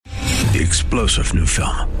The explosive new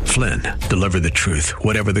film, Flynn, deliver the truth,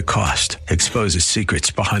 whatever the cost, exposes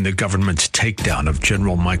secrets behind the government's takedown of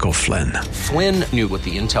General Michael Flynn. Flynn knew what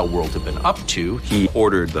the intel world had been up to. He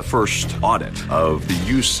ordered the first audit of the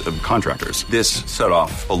use of contractors. This set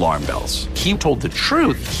off alarm bells. He told the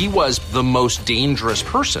truth. He was the most dangerous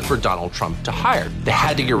person for Donald Trump to hire. They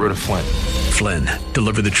had to get rid of Flynn. Flynn,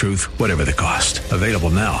 deliver the truth, whatever the cost. Available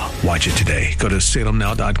now. Watch it today. Go to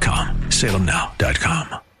salemnow.com.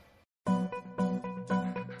 salemnow.com.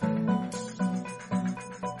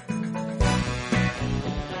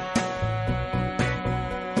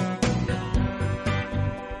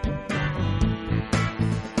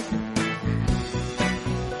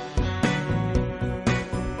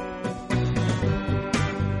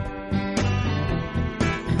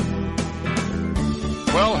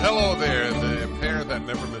 Well, hello there, the pair that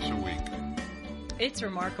never miss a week. It's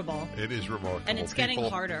remarkable. It is remarkable. And it's getting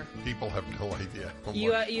harder. People have no idea how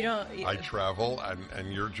You much don't. I travel,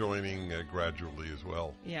 and you're joining gradually as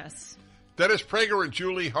well. Yes. Dennis Prager and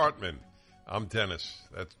Julie Hartman. I'm Dennis.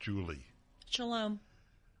 That's Julie. Shalom.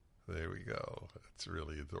 There we go. That's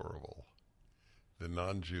really adorable. The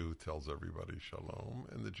non-Jew tells everybody shalom,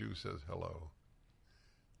 and the Jew says hello.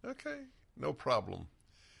 Okay, no problem.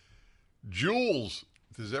 Jules.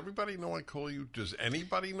 Does everybody know I call you? Does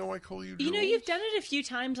anybody know I call you Jules? You know, you've done it a few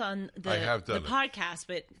times on the podcast,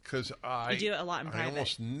 but you do it a lot in private. I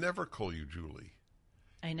almost never call you Julie.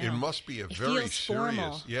 I know. It must be a very serious,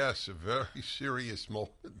 formal. Yes, a very serious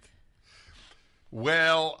moment.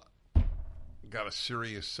 Well, got a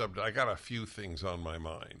serious subject. I got a few things on my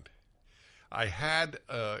mind. I had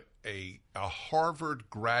a Harvard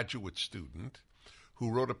graduate student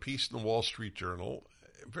who wrote a piece in the Wall Street Journal.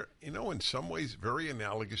 You know, in some ways, very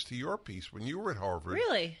analogous to your piece when you were at Harvard.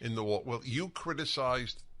 Really? Well, you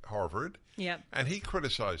criticized Harvard. Yep. And he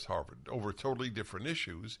criticized Harvard over totally different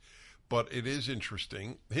issues. But it is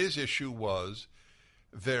interesting. His issue was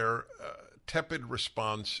their tepid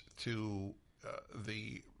response to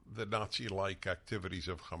the Nazi-like activities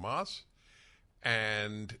of Hamas,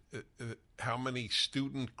 and how many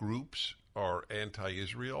student groups are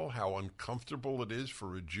anti-Israel, how uncomfortable it is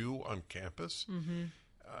for a Jew on campus. Mm-hmm.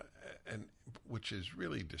 And which is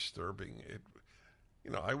really disturbing.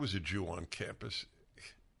 I was a Jew on campus.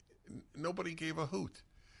 Nobody gave a hoot.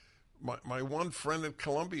 My one friend at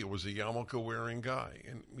Columbia was a yarmulke wearing guy,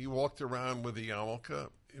 and he walked around with a yarmulke.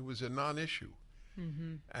 It was a non-issue.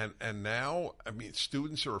 Mm-hmm. And now, I mean,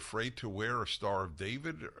 students are afraid to wear a Star of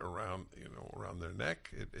David around their neck.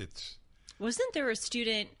 Wasn't there a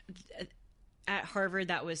student at Harvard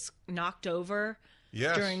that was knocked over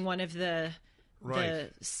during one of the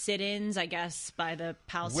sit-ins, I guess, by the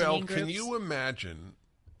Palestinian groups? Well, can you imagine?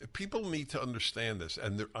 People need to understand this,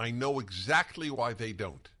 and I know exactly why they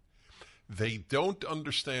don't. They don't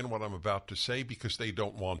understand what I'm about to say because they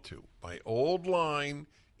don't want to. My old line,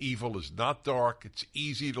 evil is not dark. It's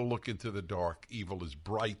easy to look into the dark. Evil is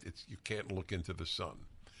bright. You can't look into the sun.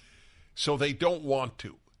 So they don't want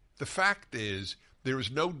to. The fact is, there is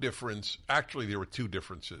no difference. Actually, there are two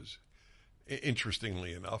differences.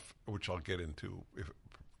 Interestingly enough, which I'll get into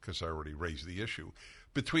because I already raised the issue,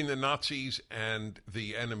 between the Nazis and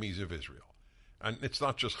the enemies of Israel. And it's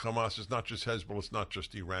not just Hamas, it's not just Hezbollah, it's not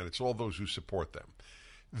just Iran, it's all those who support them.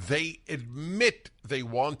 They admit they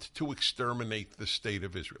want to exterminate the state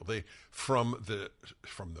of Israel. From the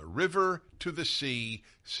river to the sea,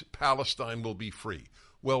 Palestine will be free.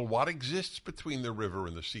 Well, what exists between the river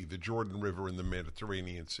and the sea, the Jordan River and the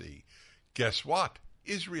Mediterranean Sea? Guess what?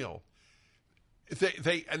 Israel.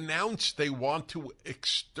 They announced they want to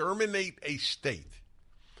exterminate a state.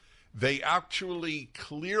 They actually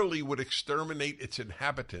clearly would exterminate its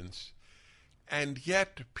inhabitants, and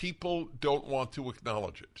yet people don't want to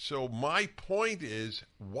acknowledge it. So my point is,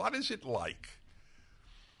 what is it like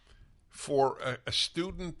for a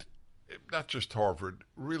student, not just Harvard,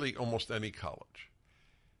 really almost any college,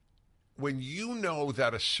 when you know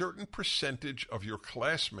that a certain percentage of your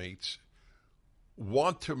classmates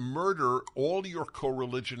want to murder all your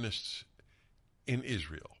co-religionists in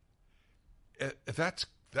Israel? I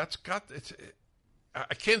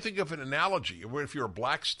can't think of an analogy where if you're a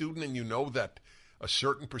black student and you know that a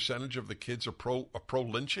certain percentage of the kids are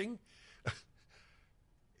pro-lynching.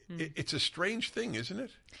 It's a strange thing, isn't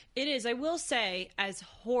it? It is. I will say, as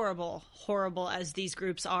horrible as these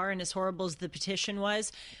groups are and as horrible as the petition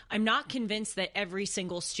was, I'm not convinced that every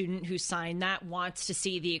single student who signed that wants to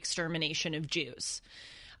see the extermination of Jews.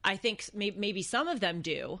 I think maybe some of them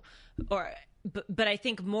do, But I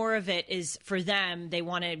think more of it is for them. They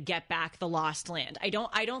want to get back the lost land. I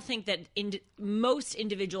don't think that most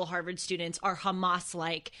individual Harvard students are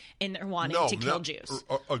Hamas-like in their wanting to kill Jews.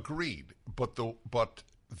 Agreed. But the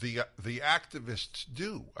activists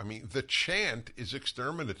do. I mean, the chant is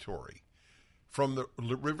exterminatory. From the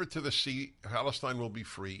river to the sea, Palestine will be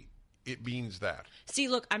free. It means that. See,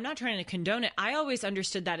 look, I'm not trying to condone it. I always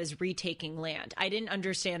understood that as retaking land. I didn't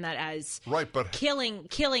understand that as killing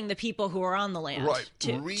the people who are on the land. Right.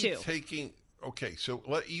 Retaking. Okay, so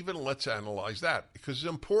let's analyze that, because it's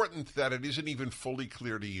important that it isn't even fully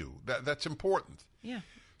clear to you. That's important. Yeah.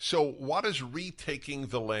 So what does retaking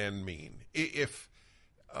the land mean? If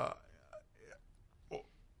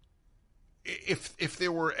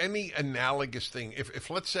there were any analogous thing, if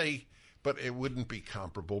let's say, but it wouldn't be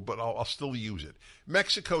comparable, but I'll still use it.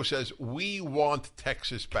 Mexico says, we want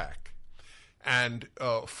Texas back. And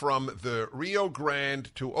from the Rio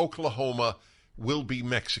Grande to Oklahoma will be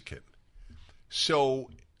Mexican.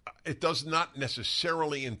 So it does not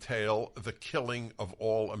necessarily entail the killing of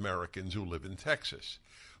all Americans who live in Texas.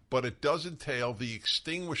 But it does entail the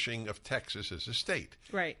extinguishing of Texas as a state.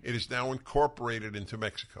 Right. It is now incorporated into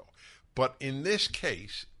Mexico. But in this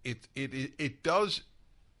case, it does...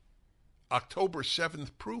 October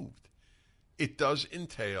 7th proved it does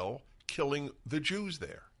entail killing the Jews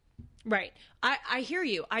there. Right. I hear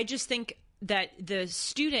you. I just think that the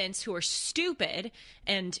students who are stupid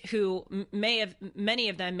and who many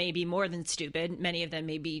of them may be more than stupid, many of them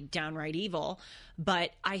may be downright evil,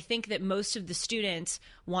 but I think that most of the students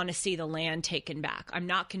want to see the land taken back. I'm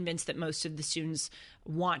not convinced that most of the students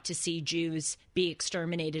want to see Jews be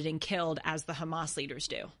exterminated and killed as the Hamas leaders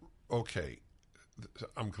do. Okay.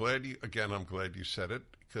 I'm glad you said it,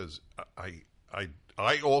 because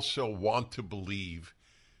I also want to believe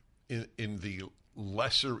in the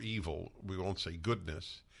lesser evil, we won't say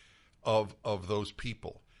goodness, of those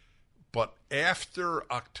people. But after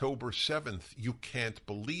October 7th, you can't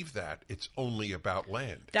believe that. It's only about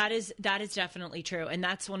land. That is definitely true. And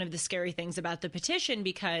that's one of the scary things about the petition,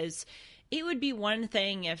 because it would be one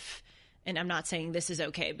thing if... And I'm not saying this is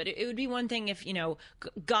okay, but it would be one thing if,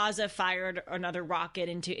 Gaza fired another rocket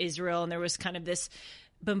into Israel and there was kind of this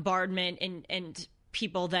bombardment and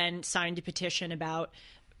people then signed a petition about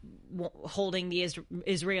holding the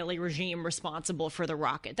Israeli regime responsible for the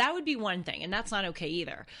rocket. That would be one thing, and that's not okay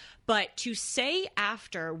either. But to say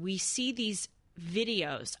after we see these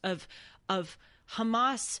videos of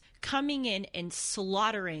Hamas coming in and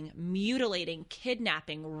slaughtering, mutilating,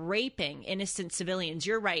 kidnapping, raping innocent civilians.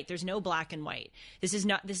 You're right. There's no black and white. This is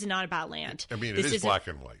not about land. I mean, it is black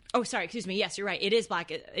and white. Oh, sorry. Excuse me. Yes, you're right. It is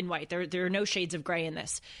black and white. There are no shades of gray in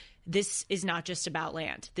this. This is not just about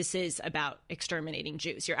land. This is about exterminating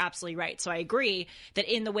Jews. You're absolutely right. So I agree that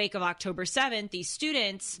in the wake of October 7th, these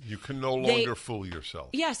students... You can no longer fool yourself.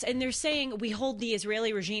 Yes, and they're saying we hold the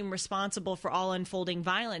Israeli regime responsible for all unfolding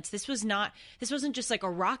violence. This wasn't just like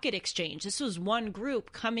a rocket exchange. This was one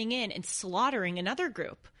group coming in and slaughtering another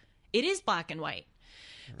group. It is black and white.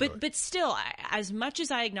 But still, as much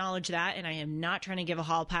as I acknowledge that, and I am not trying to give a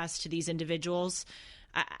hall pass to these individuals...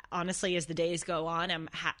 honestly, as the days go on,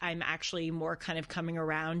 I'm actually more kind of coming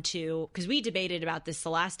around to, because we debated about this the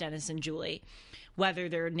last Dennis and Julie, whether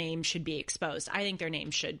their names should be exposed. I think their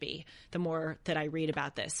names should be, the more that I read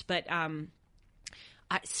about this. But I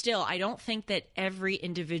don't think that every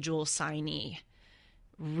individual signee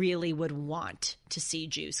really would want to see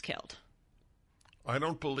Jews killed. I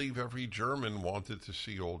don't believe every German wanted to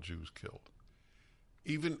see all Jews killed.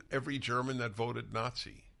 Even every German that voted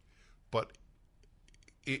Nazi. But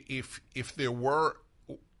if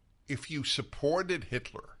you supported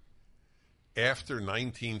Hitler after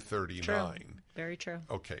 1939, true. Very true.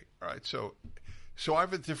 Okay, all right. So I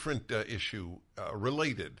have a different issue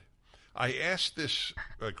related. I asked this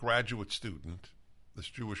graduate student, this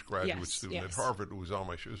Jewish graduate student at Harvard, who was on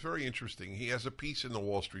my show. It was very interesting. He has a piece in the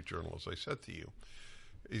Wall Street Journal, as I said to you.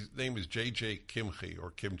 His name is J.J. Kimche,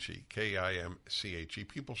 or Kimchi, K-I-M-C-H-E.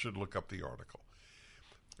 People should look up the article.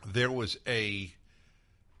 There was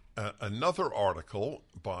another article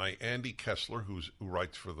by Andy Kessler, who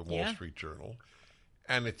writes for the Wall Street Journal,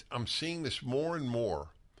 and I'm seeing this more and more,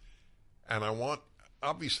 and I want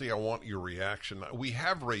your reaction. We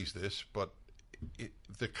have raised this, but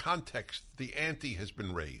the context, the ante has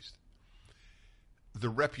been raised. The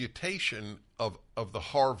reputation of the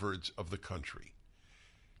Harvards of the country.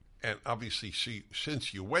 And obviously,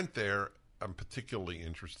 since you went there, I'm particularly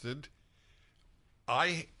interested.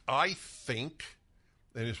 I think...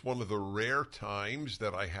 And it's one of the rare times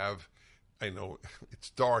that I know it's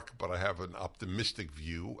dark, but I have an optimistic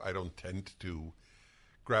view. I don't tend to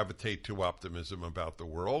gravitate to optimism about the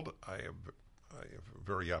world. I have I have a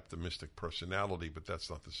very optimistic personality, but that's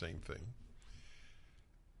not the same thing.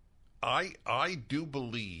 I do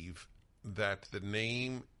believe that the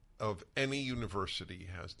name of any university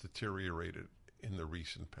has deteriorated in the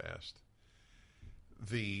recent past.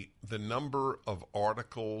 The number of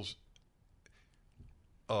articles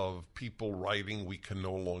of people writing we can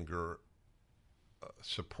no longer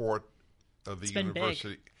support the It's been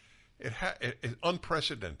university. It's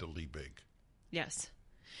unprecedentedly big. Yes.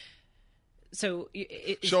 So,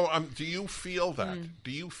 do you feel that?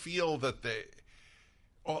 Do you feel that they?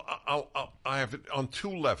 I have it on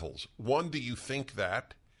two levels. One, do you think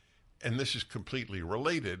that, and this is completely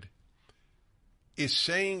related, is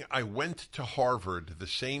saying I went to Harvard the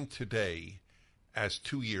same today as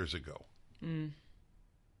 2 years ago?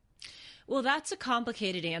 Well, that's a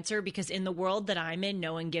complicated answer because in the world that I'm in,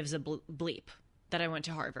 no one gives a bleep that I went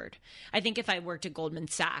to Harvard. I think if I worked at Goldman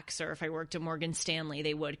Sachs or if I worked at Morgan Stanley,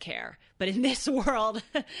 they would care. But in this world,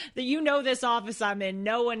 this office I'm in,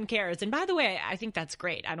 no one cares. And by the way, I think that's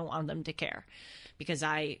great. I don't want them to care because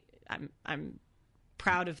I'm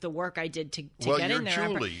proud of the work I did to get in there.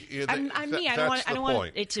 Julie. I'm me. I don't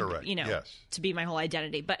want it to, Correct. Yes. to be my whole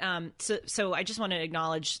identity. But so I just want to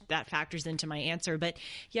acknowledge that factors into my answer. But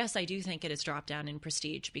yes, I do think it has dropped down in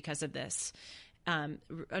prestige because of this.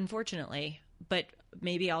 Unfortunately, but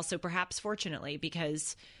maybe also perhaps fortunately,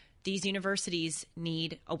 because these universities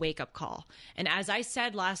need a wake-up call. And as I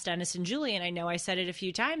said last, Dennis and Julie, and I know I said it a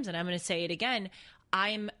few times, and I'm going to say it again,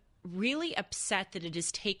 I'm really upset that it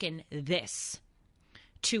has taken this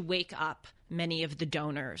to wake up many of the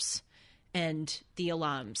donors and the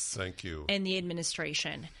alums. Thank you. And the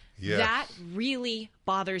administration. Yes. That really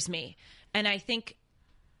bothers me. And I think,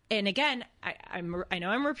 and again, I know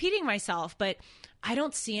I'm repeating myself, but I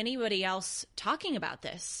don't see anybody else talking about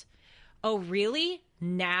this. Oh, really?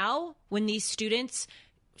 Now, when these students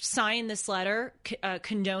sign this letter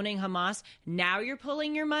condoning Hamas, now you're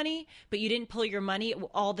pulling your money, but you didn't pull your money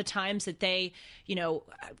all the times that they,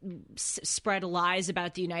 spread lies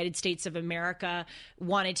about the United States of America,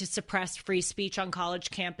 wanted to suppress free speech on college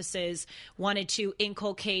campuses, wanted to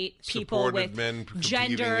inculcate people Supported with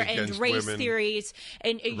gender and race women. Theories.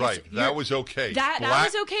 And that was okay. That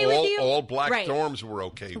was okay with you? All black Right. dorms were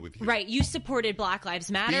okay with you. Right. You supported Black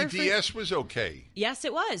Lives Matter. BDS was okay. Yes,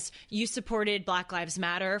 it was. You supported Black Lives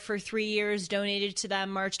Matter for 3 years, donated to them,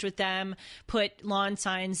 marched with them, put lawn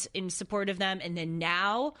signs in support of them. And then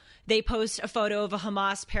now they post a photo of a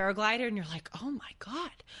Hamas paraglider and you're like, oh my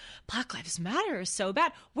God, Black Lives Matter is so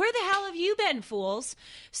bad. Where the hell have you been, fools?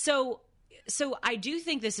 So I do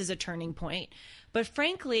think this is a turning point. But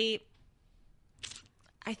frankly,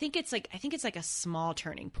 I think it's like a small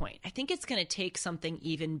turning point. I think it's going to take something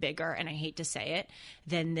even bigger, and I hate to say it,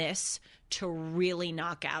 than this to really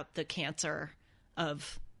knock out the cancer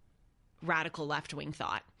of radical left-wing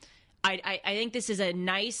thought. I think this is a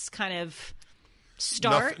nice kind of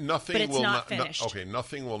start, nothing but it's will not finished.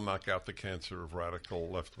 Nothing will knock out the cancer of radical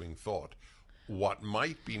left-wing thought. What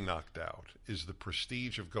might be knocked out is the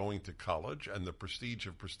prestige of going to college and the prestige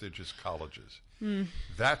of prestigious colleges.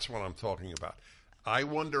 That's what I'm talking about. I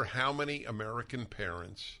wonder how many American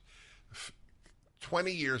parents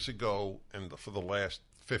 20 years ago and for the last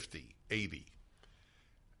 50, 80,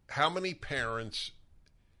 how many parents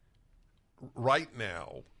right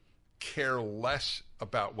now care less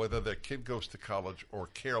about whether their kid goes to college or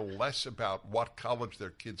care less about what college their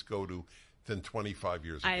kids go to than 25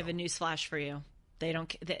 years ago? I have a news flash for you. They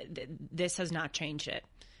don't. This has not changed it.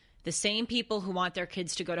 The same people who want their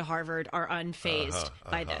kids to go to Harvard are unfazed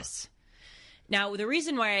by this. Now, the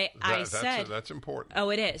reason why I said that's important. Oh,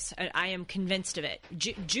 it is. I am convinced of it.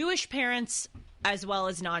 Jewish parents as well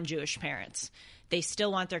as non-Jewish parents, they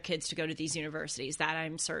still want their kids to go to these universities. That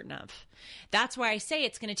I'm certain of. That's why I say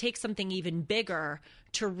it's going to take something even bigger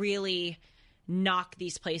to really knock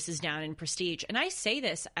these places down in prestige. And I say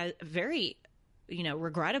this very,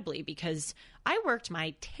 regrettably, because I worked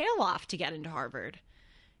my tail off to get into Harvard.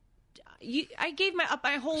 I gave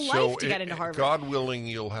my whole life to get into Harvard. God willing,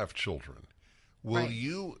 you'll have children. Will Right.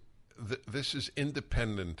 you? This is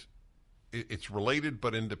independent. It's related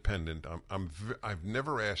but independent. I've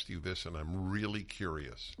never asked you this, and I'm really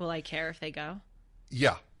curious. Will I care if they go?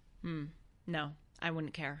 Yeah. No, I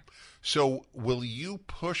wouldn't care. So, will you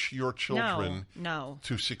push your children No.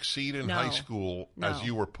 to succeed in No. high school as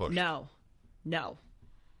you were pushed? No.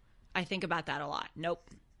 I think about that a lot. Nope.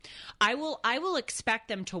 I will expect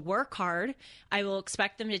them to work hard. I will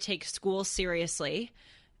expect them to take school seriously.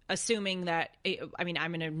 assuming that, I mean,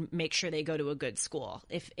 I'm going to make sure they go to a good school.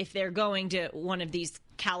 If they're going to one of these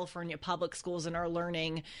California public schools and are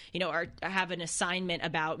learning, or have an assignment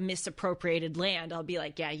about misappropriated land, I'll be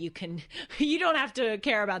like, yeah, you don't have to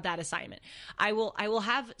care about that assignment. I will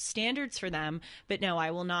have standards for them, but no,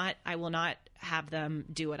 I will not have them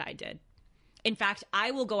do what I did. In fact,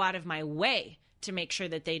 I will go out of my way to make sure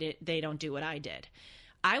that they don't do what I did.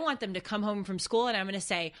 I want them to come home from school and I'm going to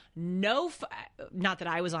say, no, not that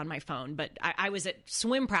I was on my phone, but I was at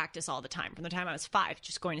swim practice all the time from the time I was 5,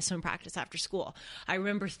 just going to swim practice after school. I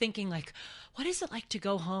remember thinking like, what is it like to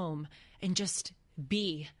go home and just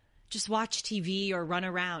watch TV or run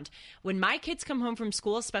around? When my kids come home from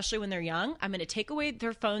school, especially when they're young, I'm going to take away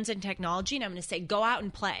their phones and technology and I'm going to say, go out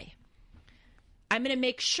and play. I'm going to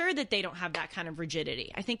make sure that they don't have that kind of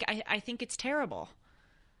rigidity. I think it's terrible.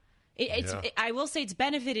 I will say it's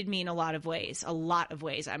benefited me in a lot of ways.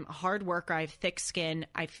 I'm a hard worker. I have thick skin.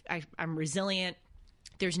 I'm resilient.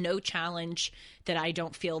 There's no challenge that I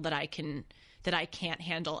don't feel that I can't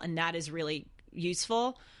handle. And that is really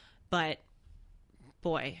useful. But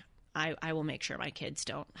boy, I will make sure my kids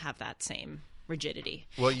don't have that same rigidity.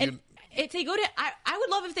 Well, if they go to, I would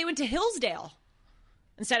love if they went to Hillsdale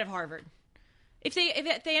instead of Harvard. If they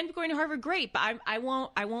end up going to Harvard, great. But I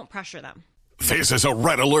won't pressure them. This is a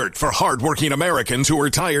red alert for hardworking Americans who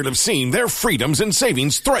are tired of seeing their freedoms and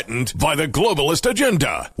savings threatened by the globalist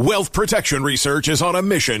agenda. Wealth Protection Research is on a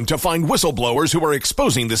mission to find whistleblowers who are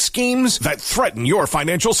exposing the schemes that threaten your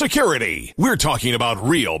financial security. We're talking about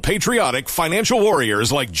real patriotic financial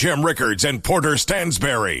warriors like Jim Rickards and Porter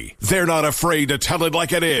Stansberry. They're not afraid to tell it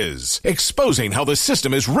like it is, exposing how the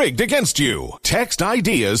system is rigged against you. Text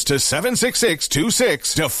IDEAS to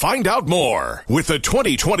 76626 to find out more. With the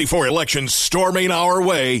 2024 elections storming our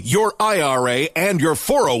way, your IRA and your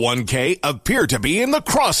 401k appear to be in the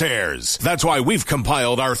crosshairs. That's why we've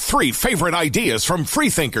compiled our 3 favorite ideas from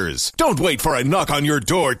freethinkers. Don't wait for a knock on your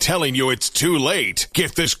door telling you it's too late.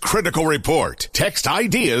 Get this critical report. Text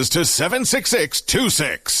IDEAS to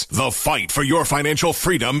 76626. The fight for your financial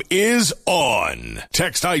freedom is on.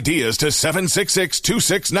 Text IDEAS to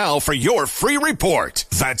 76626 now for your free report.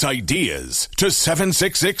 That's IDEAS to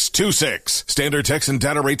 76626. Standard text and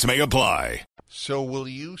data rates may apply. So will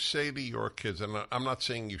you say to your kids, and I'm not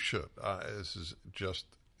saying you should, this is just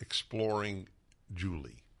exploring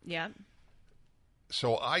Julie. Yeah.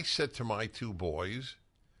 So I said to my 2 boys,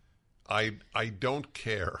 I don't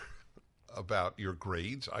care about your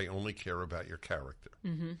grades. I only care about your character.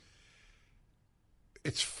 Mm-hmm.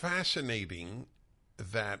 It's fascinating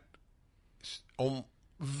that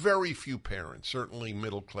very few parents, certainly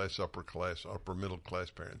middle class, upper middle class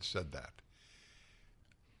parents, said that.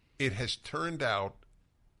 It has turned out,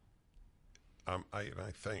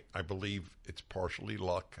 I believe it's partially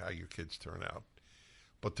luck how your kids turn out,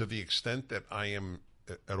 but to the extent that I am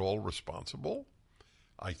at all responsible,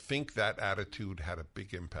 I think that attitude had a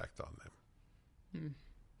big impact on them.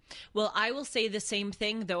 Well, I will say the same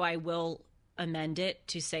thing, though I will amend it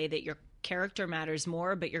to say that your character matters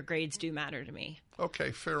more, but your grades do matter to me.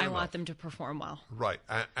 Okay, fair enough. I want them to perform well. Right,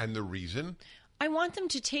 and the reason? I want them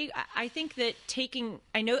to take. I think that taking.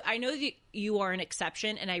 I know that you are an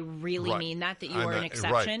exception, and I really mean that you are an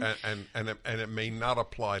exception. Right, and it may not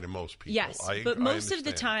apply to most people. Yes, but most of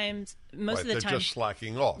the time, they're just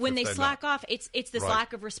slacking off. When they slack off, it's this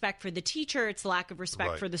lack of respect for the teacher. It's lack of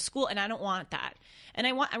respect for the school, and I don't want that. And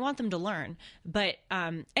I want them to learn. But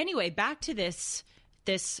anyway, back to this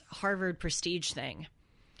Harvard prestige thing.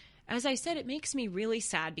 As I said, it makes me really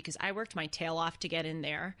sad because I worked my tail off to get in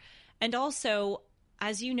there. And also,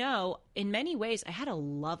 as you know, in many ways, I had a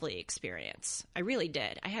lovely experience. I really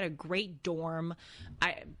did. I had a great dorm.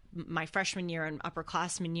 My freshman year and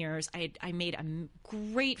upperclassman years, I made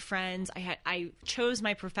great friends. I chose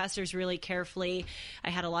my professors really carefully. I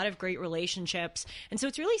had a lot of great relationships. And so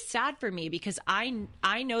it's really sad for me because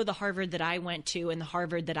I know the Harvard that I went to and the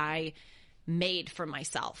Harvard that I made for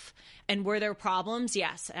myself. And were there problems?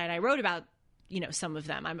 Yes. And I wrote about, some of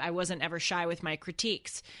them. I wasn't ever shy with my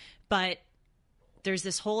critiques. But there's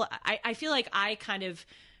this whole I feel like I kind of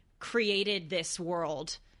created this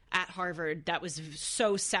world at Harvard that was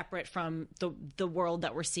so separate from the world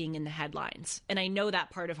that we're seeing in the headlines. And I know that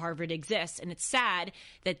part of Harvard exists. And it's sad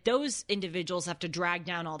that those individuals have to drag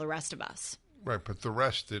down all the rest of us. Right, but the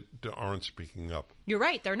rest aren't speaking up. You're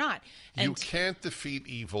right, they're not. And you can't defeat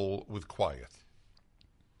evil with quiet.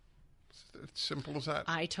 It's simple as that.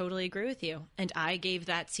 I totally agree with you. And I gave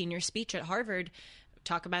that senior speech at Harvard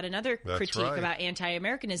talk about another critique about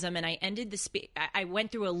anti-Americanism, and I ended the speech. I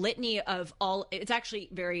went through a litany of all. It's actually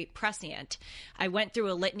very prescient. I went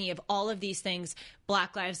through a litany of all of these things: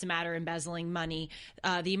 Black Lives Matter embezzling money,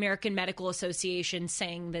 the American Medical Association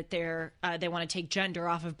saying that they want to take gender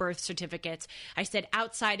off of birth certificates. I said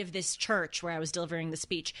outside of this church where I was delivering the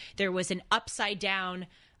speech, there was an upside down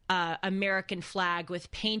American flag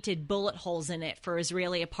with painted bullet holes in it for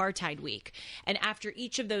Israeli Apartheid Week. And after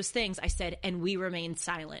each of those things, I said, and we remain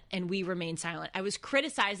silent, and we remain silent. I was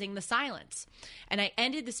criticizing the silence. And I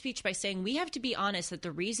ended the speech by saying, we have to be honest that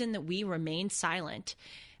the reason that we remain silent,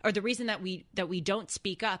 or the reason that we don't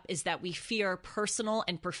speak up, is that we fear personal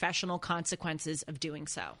and professional consequences of doing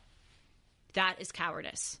so. That is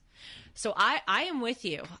cowardice. So I am with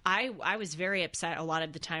you. I was very upset a lot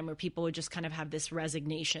of the time where people would just kind of have this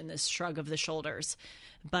resignation, this shrug of the shoulders.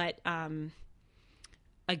 But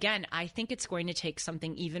again, I think it's going to take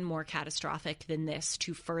something even more catastrophic than this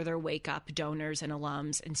to further wake up donors and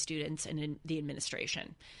alums and students and in the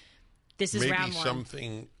administration. This is round one.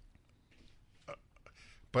 Something,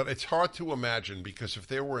 but it's hard to imagine, because if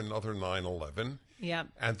there were another 9/11, yeah,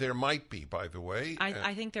 and there might be, by the way.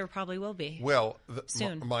 I think there probably will be. Well,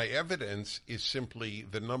 soon. My evidence is simply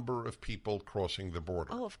the number of people crossing the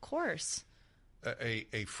border. Oh, of course.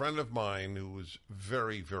 A friend of mine who was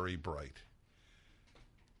very, very bright,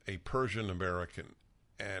 a Persian American,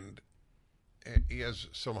 and he has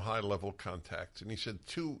some high-level contacts, and he said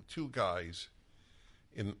two guys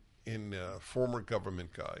in former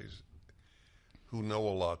government guys who know a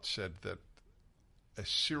lot said that a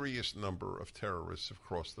serious number of terrorists have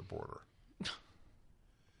crossed the border.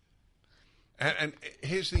 and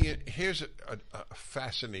here's a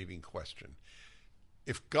fascinating question.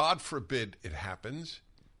 If, God forbid, it happens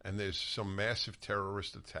and there's some massive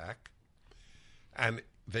terrorist attack, and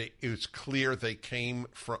it's clear they came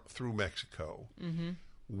through Mexico,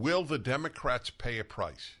 will the Democrats pay a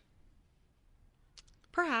price?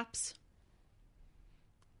 Perhaps.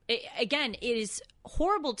 Again, it is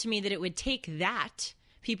horrible to me that it would take that.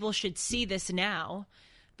 People should see this now,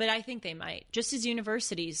 but I think they might, just as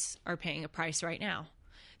universities are paying a price right now.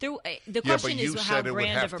 The question is how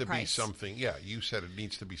grand of a price. You said it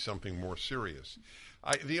needs to be something more serious.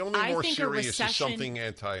 The only more serious is something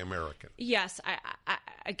anti-American. Yes,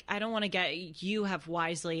 I don't want to get. You have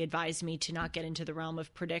wisely advised me to not get into the realm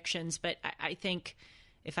of predictions, but I think,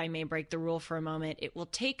 if I may break the rule for a moment, it will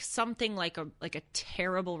take something like a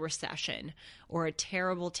terrible recession, or a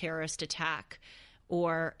terrible terrorist attack,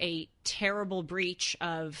 or a terrible breach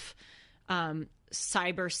of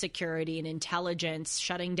cybersecurity and intelligence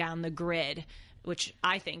shutting down the grid, which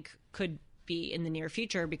I think could be in the near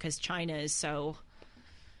future because China is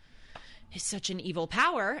such an evil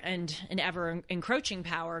power and an ever encroaching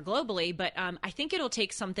power globally. But I think it'll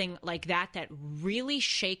take something like that really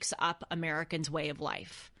shakes up Americans' way of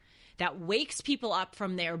life, that wakes people up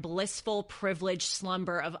from their blissful, privileged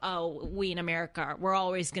slumber of, oh, we in America, we're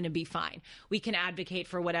always going to be fine. We can advocate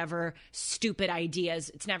for whatever stupid ideas.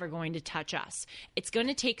 It's never going to touch us. It's going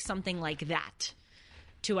to take something like that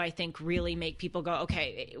to, I think, really make people go,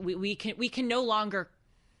 okay, we can no longer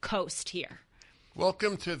coast here.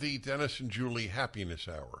 Welcome to the Dennis and Julie Happiness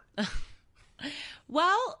Hour.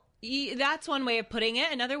 Well, that's one way of putting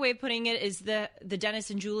it. Another way of putting it is the Dennis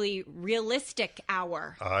and Julie Realistic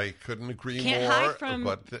Hour. I couldn't agree Can't more, hide from...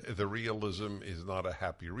 but the realism is not a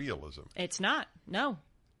happy realism. It's not, no.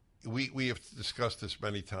 We have discussed this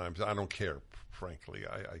many times. I don't care, frankly.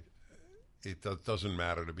 It doesn't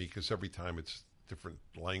matter to me, because every time it's different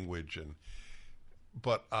language.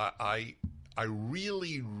 But I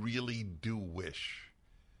really, really do wish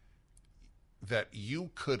that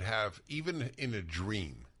you could have, even in a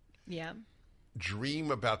dream,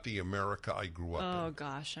 dream about the America I grew up in. Oh,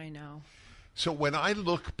 gosh, I know. So when I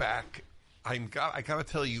look back, I got to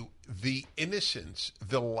tell you, the innocence,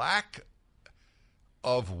 the lack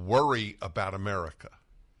of worry about America.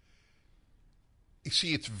 You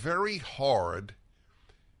see, it's very hard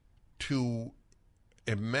to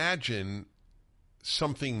imagine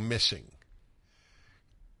something missing.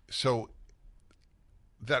 So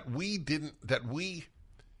that we didn't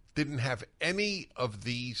have any of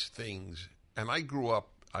these things, and I didn't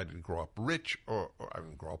grow up rich, or I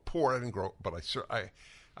didn't grow up poor. But I,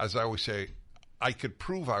 as I always say, I could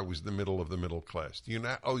prove I was the middle of the middle class. Do you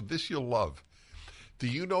know? Oh, this you'll love. Do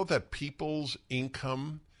you know that people's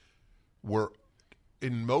income were,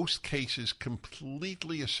 in most cases,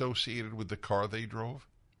 completely associated with the car they drove?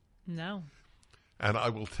 No. And I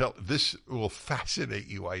will tell, this will fascinate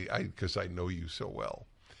you, because I know you so well.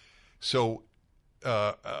 So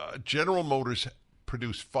General Motors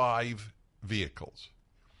produced 5 vehicles.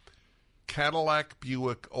 Cadillac,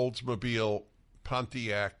 Buick, Oldsmobile,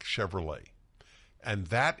 Pontiac, Chevrolet. And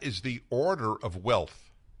that is the order of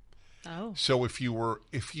wealth. Oh. So if you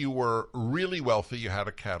were really wealthy, you had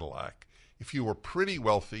a Cadillac. If you were pretty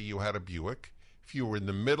wealthy, you had a Buick. If you were in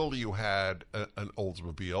the middle, you had an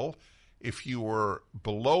Oldsmobile. If you were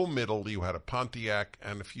below middle, you had a Pontiac.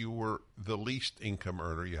 And if you were the least income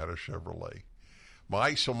earner, you had a Chevrolet.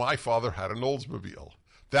 So my father had an Oldsmobile.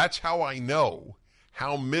 That's how I know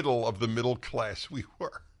how middle of the middle class we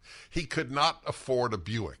were. He could not afford a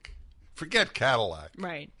Buick. Forget Cadillac.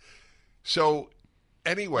 Right. So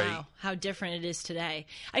anyway. Wow, how different it is today.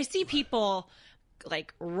 I see people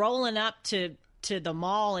like rolling up to the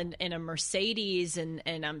mall in a Mercedes, and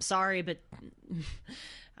I'm sorry, but I'm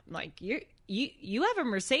like, you have a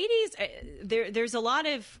Mercedes? There's a lot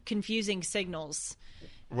of confusing signals.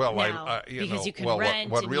 Well, now, because you can rent.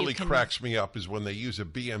 What really cracks me up is when they use a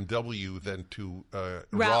BMW then to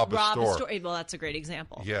rob a store. Well, that's a great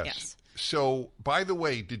example. Yes. So, by the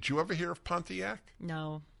way, did you ever hear of Pontiac?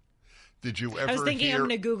 No. Did you ever? I was thinking I'm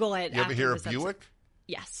going to Google it. You ever hear of Buick?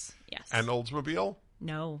 Yes. And Oldsmobile?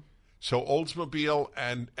 No. So Oldsmobile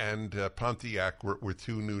and Pontiac were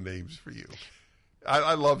two new names for you.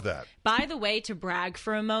 I love that. By the way, to brag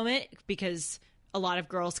for a moment, because a lot of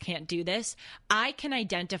girls can't do this, I can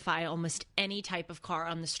identify almost any type of car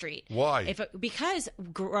on the street. Why? Because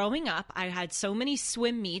growing up, I had so many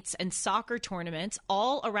swim meets and soccer tournaments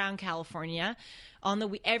all around California.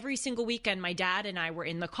 Every single weekend, my dad and I were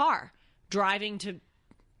in the car driving to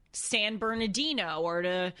San Bernardino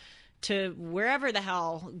or to wherever the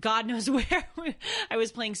hell, God knows where, I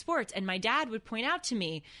was playing sports. And my dad would point out to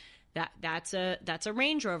me, that's a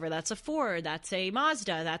Range Rover, that's a Ford, that's a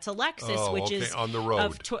Mazda, that's a Lexus, which is on the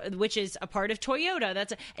road, which is a part of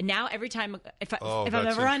Toyota. And now every time if I'm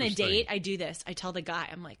ever on a date, I do this. I tell the guy,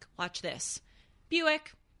 I'm like, watch this: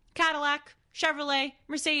 Buick, Cadillac, Chevrolet,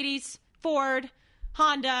 Mercedes, Ford,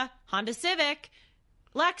 Honda Civic,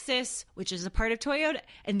 Lexus, which is a part of Toyota,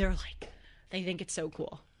 and they're like, they think it's so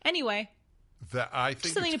cool. Anyway, I think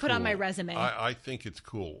just something to put on my resume. I think it's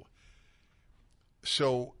cool.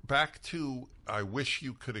 So back to, I wish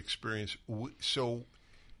you could experience. So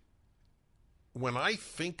when I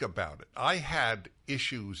think about it, I had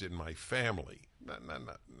issues in my family.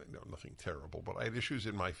 Nothing terrible, but I had issues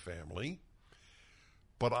in my family.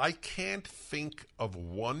 But I can't think of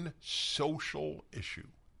one social issue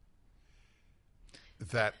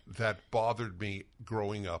that bothered me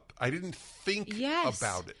growing up. I didn't think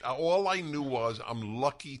about it. All I knew was I'm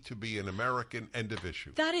lucky to be an American, end of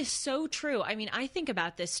issue. That is so true. I mean, I think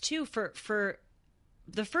about this too. For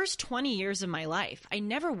the first 20 years of my life, I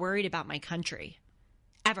never worried about my country,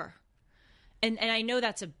 ever. And I know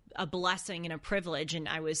that's a blessing and a privilege, and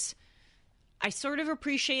I sort of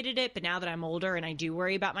appreciated it, but now that I'm older and I do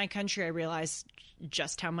worry about my country, I realize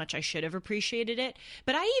just how much I should have appreciated it.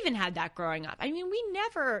 But I even had that growing up. I mean, we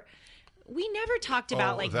never talked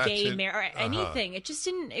about gay marriage or anything.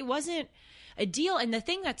 It wasn't a deal. And the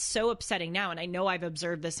thing that's so upsetting now, and I know I've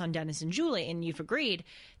observed this on Dennis and Julie, and you've agreed,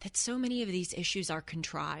 that so many of these issues are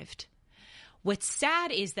contrived. What's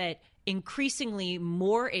sad is that increasingly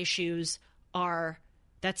more issues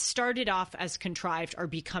that started off as contrived are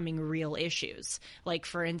becoming real issues. Like,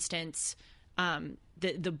 for instance,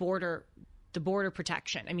 the border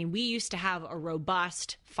protection. I mean, we used to have a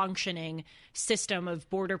robust, functioning system of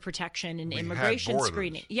border protection and immigration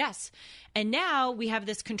screening. Yes. And now we have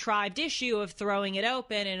this contrived issue of throwing it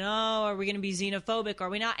open and, are we going to be xenophobic? Are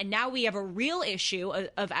we not? And now we have a real issue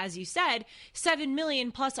of, as you said, 7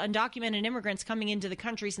 million plus undocumented immigrants coming into the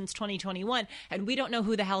country since 2021, and we don't know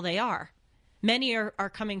who the hell they are. Many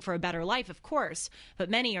are coming for a better life, of course, but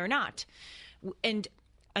many are not. And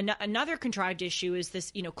another contrived issue is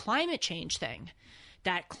this, climate change thing.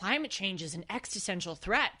 That climate change is an existential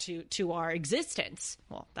threat to our existence.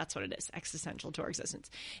 Well, that's what it is. Existential to our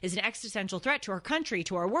existence is an existential threat to our country,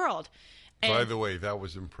 to our world. And, by the way, that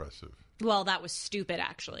was impressive. Well, that was stupid,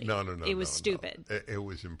 actually. No. It was stupid. No. It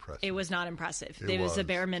was impressive. It was not impressive. It was a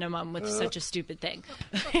bare minimum with such a stupid thing.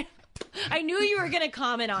 I knew you were going to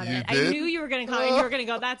comment on it. Did? I knew you were going to comment. You were going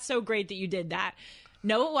to go, that's so great that you did that.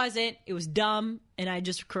 No, it wasn't. It was dumb, and I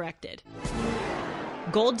just corrected.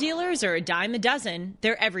 Gold dealers are a dime a dozen.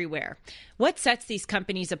 They're everywhere. What sets these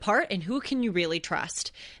companies apart, and who can you really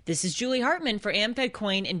trust? This is Julie Hartman for AmFed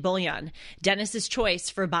Coin and Bullion, Dennis's choice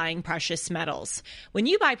for buying precious metals. When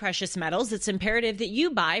you buy precious metals, it's imperative that you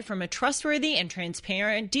buy from a trustworthy and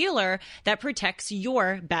transparent dealer that protects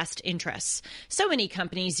your best interests. So many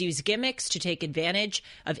companies use gimmicks to take advantage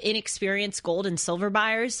of inexperienced gold and silver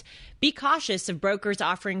buyers. Be cautious of brokers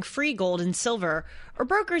offering free gold and silver, or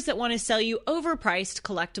brokers that want to sell you overpriced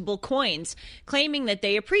collectible coins, claiming that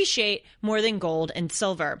they appreciate more than gold and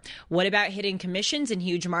silver. What about hidden commissions and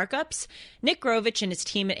huge markups? Nick Grovich and his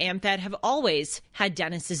team at AmFed have always had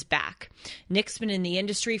Dennis's back. Nick's been in the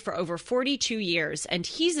industry for over 42 years, and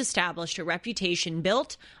he's established a reputation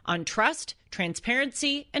built on trust,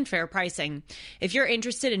 transparency, and fair pricing. If you're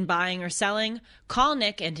interested in buying or selling, call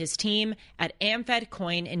Nick and his team at AmFed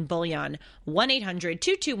Coin and Bullion,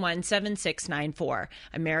 1-800-221-7694,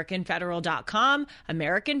 AmericanFederal.com,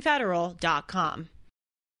 AmericanFederal.com.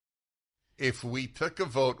 If we took a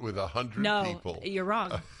vote with 100 people... No, you're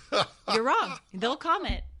wrong. You're wrong. They'll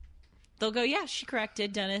comment. They'll go, yeah, she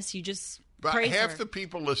corrected, Dennis. You just But praise half her. the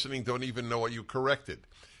people listening don't even know what you corrected.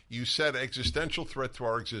 You said existential threat to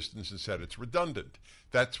our existence and said it's redundant.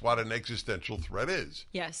 That's what an existential threat is.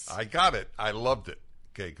 Yes. I got it. I loved it.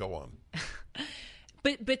 Okay, go on.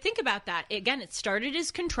 But think about that. Again, it started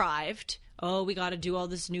as contrived. Oh, we got to do all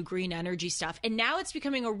this new green energy stuff. And now it's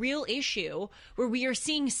becoming a real issue where we are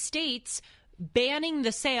seeing states banning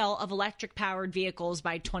the sale of electric-powered vehicles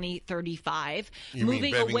by 2035. You moving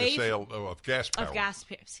mean banning away the sale of gas power? of gas.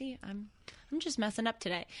 See, I'm just messing up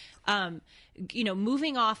today.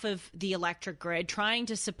 Moving off of the electric grid, trying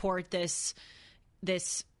to support this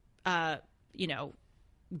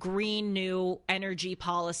green new energy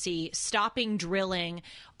policy, stopping drilling,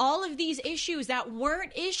 all of these issues that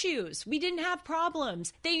weren't issues. We didn't have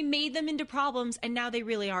problems. They made them into problems, and now they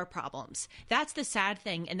really are problems. That's the sad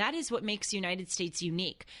thing, and that is what makes the United States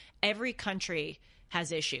unique. Every country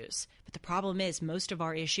has issues, but the problem is most of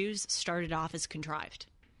our issues started off as contrived.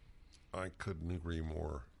 I couldn't agree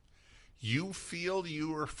more. You feel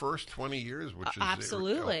your first 20 years, which is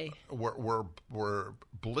absolutely were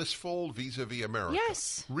blissful vis-a-vis America.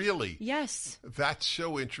 Yes. Really? Yes. That's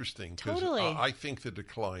so interesting. 'Cause Totally. I think the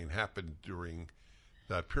decline happened during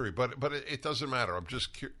that period, but it doesn't matter. I'm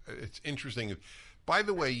just it's interesting. By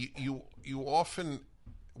the way, you often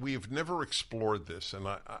we have never explored this, and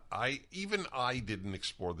I didn't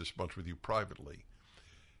explore this much with you privately,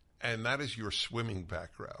 and that is your swimming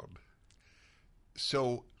background.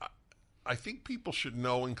 So I think people should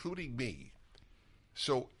know, including me.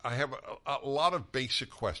 So I have a lot of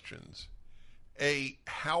basic questions. A,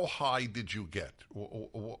 how high did you get?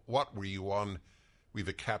 What were you on? Were you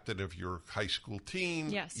the captain of your high school team?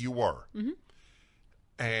 Yes. You were. Mm-hmm.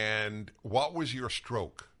 And what was your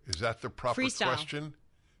stroke? Is that the proper Freestyle. question?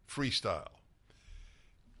 Freestyle.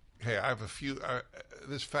 Hey, I have a few.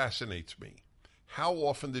 This fascinates me. How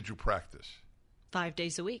often did you practice? 5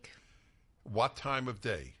 days a week. What time of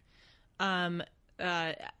day?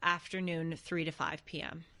 Afternoon, 3 to 5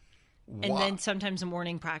 p.m. And then sometimes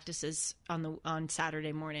morning practices on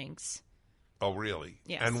Saturday mornings. Oh, really?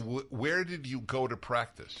 Yes. And where did you go to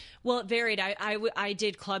practice? Well, it varied. I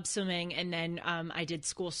did club swimming, and then I did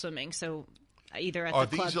school swimming. So either at Are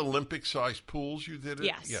the club. these Olympic-sized pools you did it?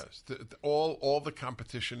 Yes. Yes. All the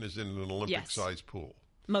competition is in an Olympic-sized pool.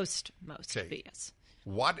 Most, Okay. but yes.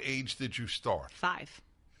 What age did you start? 5.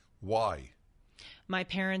 Why? My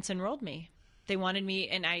parents enrolled me. They wanted me,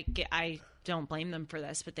 and I don't blame them for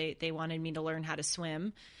this, but they wanted me to learn how to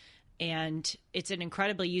swim. And it's an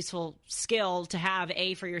incredibly useful skill to have,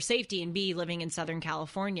 A, for your safety, and B, living in Southern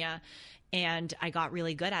California. And I got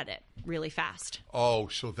really good at it really fast. Oh,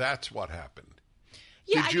 so that's what happened.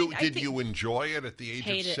 Yeah, Did you enjoy it at the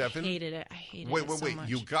age of 7? Hated it. I hated Wait, it so much.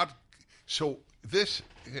 You got so this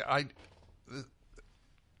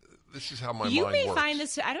this is how my You mind may works. find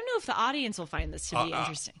this. I don't know if the audience will find this to be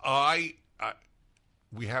interesting.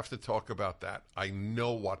 We have to talk about that. I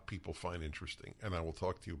know what people find interesting, and I will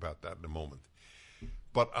talk to you about that in a moment.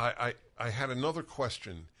 But I had another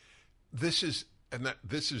question. This is,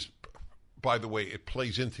 by the way, it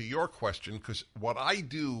plays into your question, because what I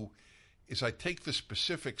do is I take the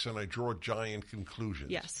specifics and I draw giant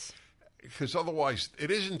conclusions. Yes. Because otherwise,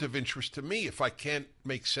 it isn't of interest to me if I can't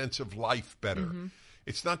make sense of life better. Mm-hmm.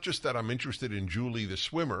 It's not just that I'm interested in Julie the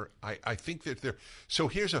swimmer. I think that there. So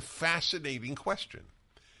here's a fascinating question.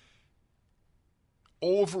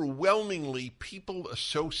 Overwhelmingly, people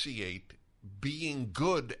associate being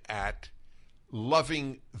good at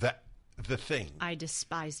loving the thing. I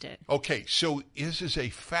despised it. Okay, so this is a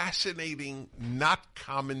fascinating, not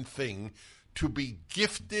common thing to be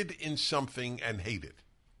gifted in something and hate it.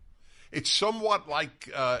 It's somewhat like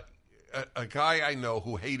a guy I know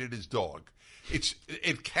who hated his dog.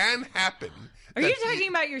 It can happen. Are you talking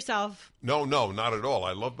about yourself? No, not at all.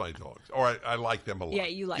 I love my dogs, or I like them a lot. Yeah,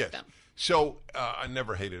 you like them. So I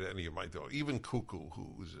never hated any of my dogs, even Cuckoo,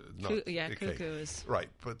 who's Cuckoo is right.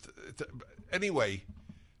 But anyway,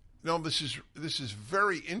 no, this is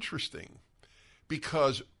very interesting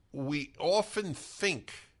because we often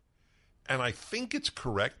think and I think it's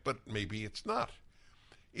correct, but maybe it's not.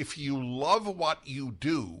 If you love what you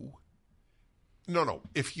do,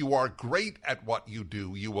 if you are great at what you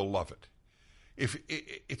do, you will love it.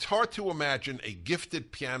 It's hard to imagine a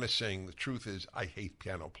gifted pianist saying, the truth is, I hate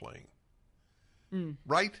piano playing.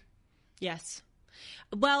 Right? Yes.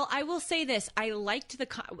 Well, I will say this. I liked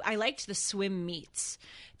the swim meets.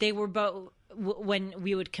 They were both when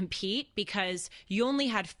we would compete, because you only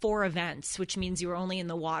had 4 events, which means you were only in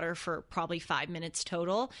the water for probably 5 minutes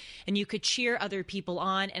total, and you could cheer other people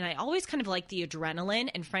on. And I always kind of liked the adrenaline.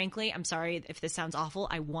 And frankly, I'm sorry if this sounds awful,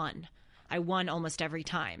 I won almost every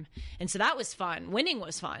time. And so that was fun. Winning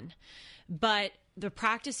was fun. But the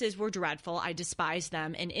practices were dreadful. I despised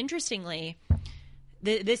them. And interestingly,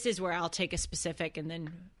 this is where I'll take a specific and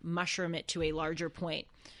then mushroom it to a larger point.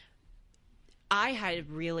 I had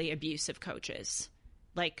really abusive coaches,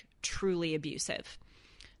 like truly abusive,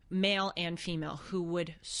 male and female, who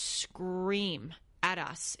would scream at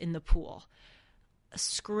us in the pool,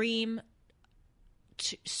 scream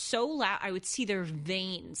so loud I would see their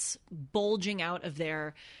veins bulging out of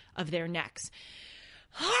their necks.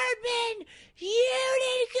 Hardman, you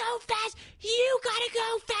need to go fast. You gotta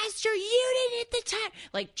go faster. You didn't hit the time.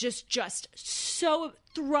 Like just so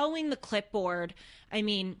throwing the clipboard. I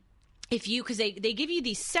mean, because they give you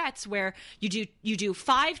these sets where you do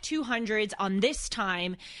 5 200s on this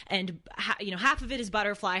time, and half of it is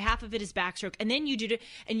butterfly, half of it is backstroke, and then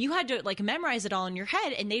you had to like memorize it all in your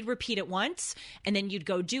head, and they'd repeat it once, and then you'd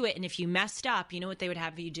go do it. And if you messed up, you know what they would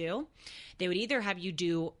have you do? They would either have you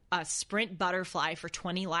do a sprint butterfly for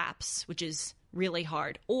 20 laps, which is really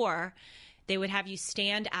hard, or they would have you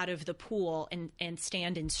stand out of the pool and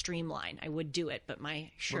stand in streamline. I would do it, but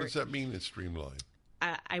my shirt. What does that mean in streamline?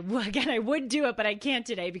 I would do it, but I can't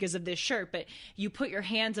today because of this shirt. But you put your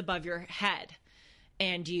hands above your head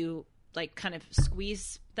and you like kind of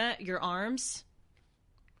squeeze your arms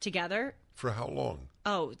together. For how long?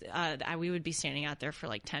 Oh, we would be standing out there for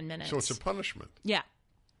like 10 minutes. So it's a punishment. Yeah.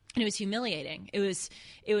 And it was humiliating. It was,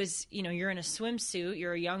 you're in a swimsuit,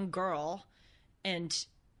 you're a young girl, and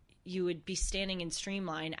you would be standing in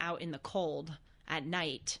streamline out in the cold at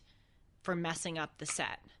night for messing up the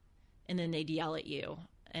set. And then they'd yell at you,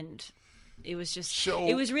 and it was just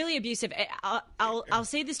it was really abusive. I'll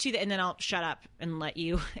say this too, and then I'll shut up and let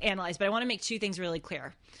you analyze. But I want to make 2 things really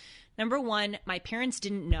clear. Number one, my parents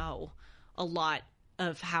didn't know a lot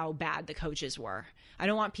of how bad the coaches were. I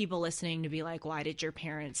don't want people listening to be like, "Why did your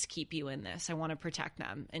parents keep you in this?" I want to protect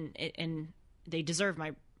them, and they deserve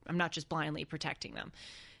I'm not just blindly protecting them.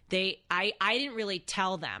 I didn't really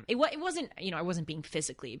tell them. It wasn't I wasn't being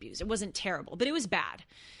physically abused. It wasn't terrible, but it was bad.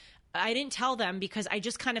 I didn't tell them because I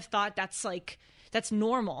just kind of thought that's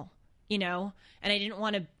normal, and I didn't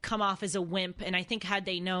want to come off as a wimp. And I think had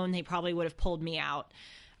they known, they probably would have pulled me out.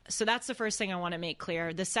 So that's the first thing I want to make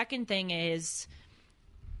clear. The second thing is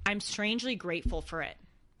I'm strangely grateful for it.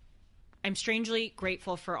 I'm strangely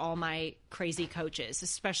grateful for all my crazy coaches,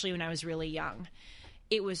 especially when I was really young.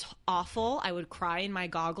 It was awful. I would cry in my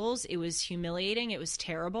goggles. It was humiliating. It was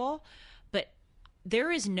terrible. But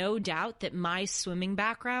there is no doubt that my swimming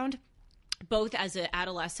background, both as an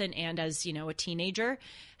adolescent and as, a teenager,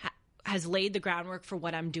 has laid the groundwork for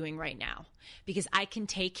what I'm doing right now. Because I can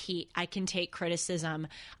take heat, I can take criticism,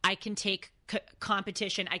 I can take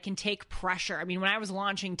competition, I can take pressure. I mean, when I was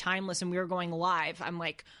launching Timeless and we were going live, I'm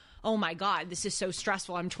like, oh my God, this is so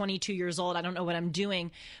stressful. I'm 22 years old. I don't know what I'm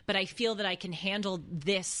doing, but I feel that I can handle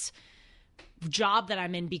this job that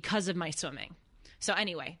I'm in because of my swimming. So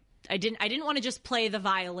anyway, I didn't want to just play the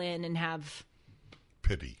violin and have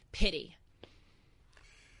pity.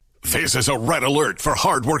 This is a red alert for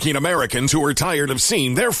hardworking Americans who are tired of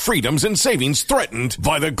seeing their freedoms and savings threatened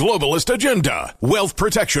by the globalist agenda. Wealth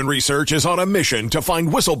Protection Research is on a mission to find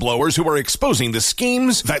whistleblowers who are exposing the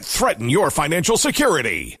schemes that threaten your financial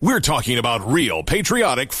security. We're talking about real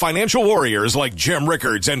patriotic financial warriors like Jim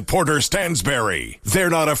Rickards and Porter Stansberry.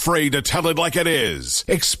 They're not afraid to tell it like it is,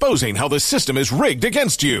 exposing how the system is rigged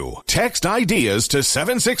against you. Text IDEAS to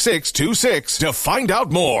 76626 to find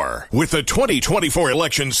out more. With the 2024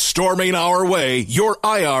 elections storming our way, your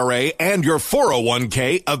IRA and your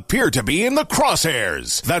 401k appear to be in the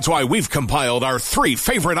crosshairs. That's why we've compiled our 3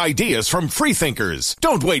 favorite ideas from freethinkers.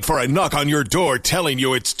 Don't wait for a knock on your door telling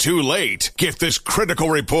you it's too late. Get this critical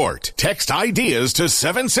report. Text IDEAS to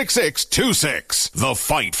 76626. The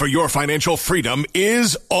fight for your financial freedom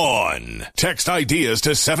is on. Text IDEAS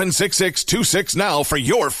to 76626 now for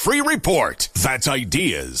your free report. That's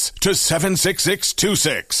IDEAS to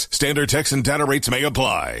 76626. Standard text and data rates may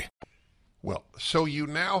apply. Well, so you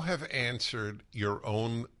now have answered your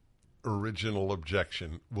own original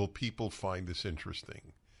objection. Will people find this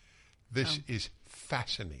interesting? This is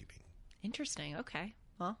fascinating. Interesting. Okay.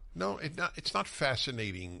 Well, No, it's not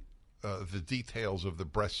fascinating, the details of the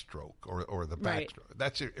breaststroke or the backstroke.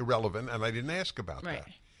 That's irrelevant, and I didn't ask about that.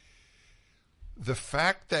 The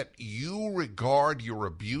fact that you regard your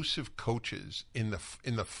abusive coaches in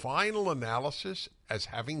the final analysis as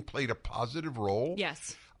having played a positive role,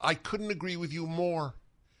 yes. I couldn't agree with you more.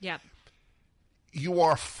 Yep. You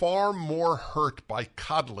are far more hurt by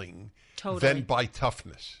coddling than by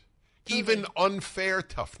toughness, even unfair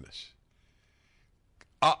toughness.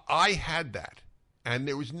 I had that, and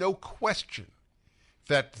there was no question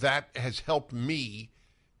that has helped me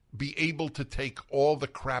be able to take all the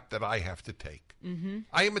crap that I have to take. Mm-hmm.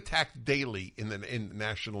 I am attacked daily in the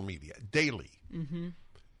national media, daily. Mm-hmm.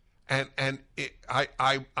 And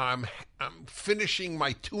I'm finishing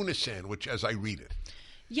my tuna sandwich as I read it.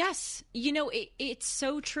 Yes. It's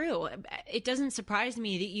so true. It doesn't surprise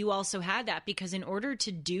me that you also had that, because in order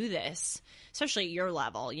to do this, especially at your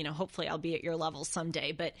level, hopefully I'll be at your level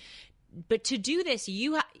someday, but to do this,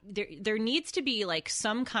 there needs to be like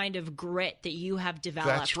some kind of grit that you have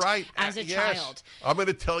developed. That's right. As a child. I'm going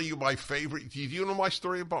to tell you my favorite. Do you know my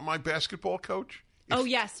story about my basketball coach?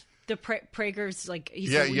 Yes. The Prager's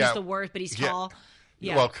he's the worst, but he's tall.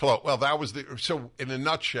 Yeah. Well, that was so in a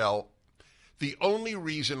nutshell, the only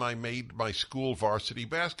reason I made my school varsity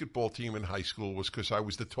basketball team in high school was because I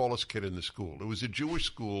was the tallest kid in the school. It was a Jewish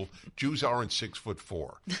school. Jews aren't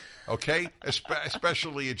 6'4", okay?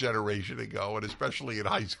 Especially a generation ago, and especially in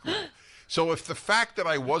high school. So if the fact that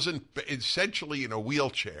I wasn't essentially in a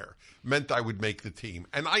wheelchair meant I would make the team,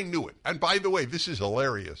 and I knew it. And by the way, this is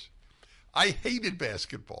hilarious. I hated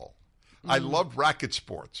basketball. I loved racket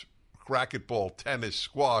sports, racquetball, tennis,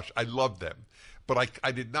 squash. I loved them. But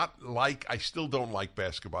I did not I still don't like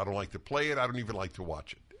basketball. I don't like to play it. I don't even like to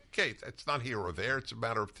watch it. Okay, it's not here or there. It's a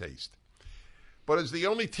matter of taste. But it's the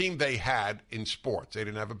only team they had in sports. They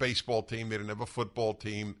didn't have a baseball team. They didn't have a football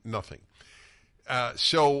team. Nothing.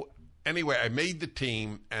 So anyway, I made the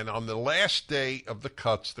team, and on the last day of the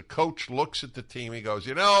cuts, the coach looks at the team. He goes,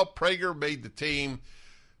 Prager made the team.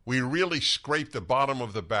 We really scraped the bottom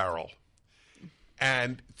of the barrel.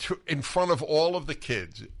 And in front of all of the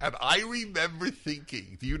kids. And I remember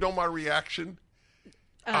thinking, do you know my reaction?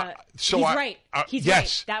 He's right. He's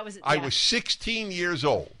yes, right. I was 16 years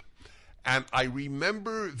old. And I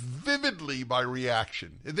remember vividly my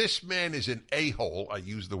reaction. This man is an a-hole. I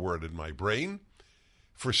use the word in my brain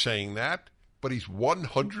for saying that. But he's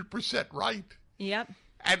 100% right. Yep.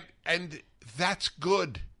 And that's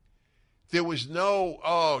good. There was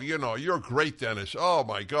no, you're great, Dennis. Oh,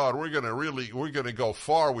 my God, we're going to go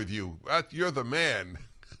far with you. You're the man.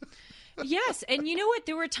 Yes, and you know what?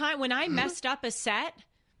 There were times when I messed up a set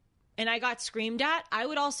and I got screamed at, I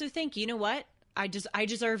would also think, you know what? I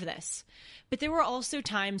deserve this. But there were also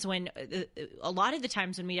times when, a lot of the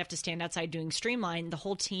times when we'd have to stand outside doing Streamline, the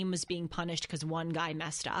whole team was being punished because one guy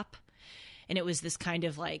messed up. And it was this kind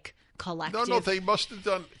of collective. No, they must have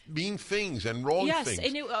done mean things and wrong things.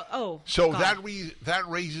 Yes, and so God. that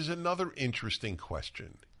raises another interesting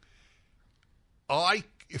question.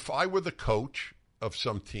 If I were the coach of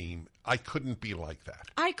some team, I couldn't be like that.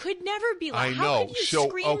 I could never be like. I know. How could you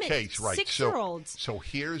scream at 6-year-olds? So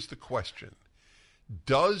here's the question: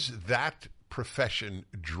 does that profession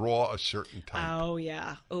draw a certain type? Oh,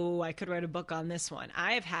 yeah. Oh, I could write a book on this one.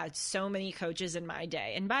 I have had so many coaches in my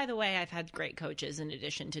day. And by the way, I've had great coaches in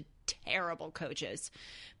addition to terrible coaches.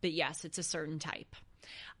 But yes, it's a certain type.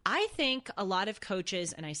 I think a lot of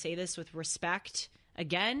coaches, and I say this with respect,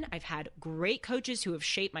 again, I've had great coaches who have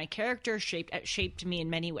shaped my character, shaped me in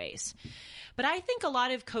many ways. But I think a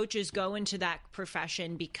lot of coaches go into that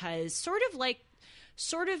profession because sort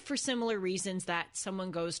of for similar reasons that someone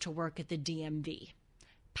goes to work at the DMV.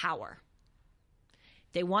 Power.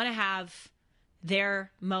 They want to have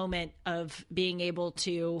their moment of being able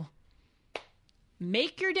to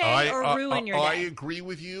make your day or ruin your day. I agree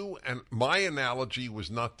with you, and my analogy was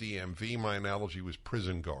not DMV. My analogy was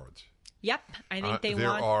prison guards. Yep, I think there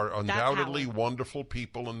are undoubtedly wonderful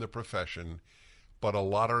people in the profession, but a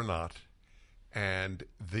lot are not. And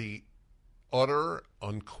the utter,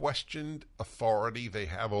 unquestioned authority they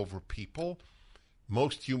have over people,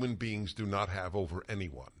 most human beings do not have over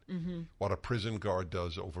anyone. Mm-hmm. What a prison guard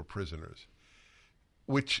does over prisoners.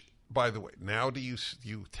 Which, by the way, now do you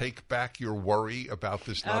take back your worry about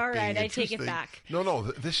this not All being right, interesting? I take it back. No,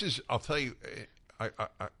 this is, I'll tell you,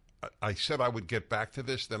 I said I would get back to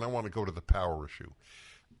this, then I want to go to the power issue.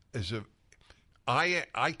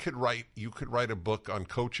 I could write, you could write a book on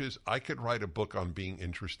coaches, I could write a book on being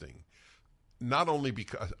interesting. not only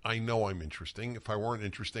because I know I'm interesting. If I weren't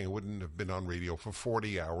interesting, I wouldn't have been on radio for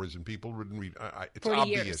 40 hours, and people wouldn't read. It's 40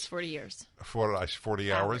 obvious. years. 40 years.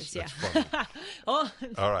 40 hours? Yeah. That's funny. Oh.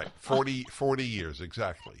 All right, 40 years,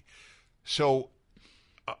 exactly. So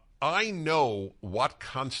I know what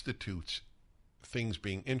constitutes things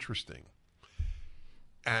being interesting.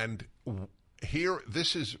 And here,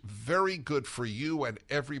 this is very good for you and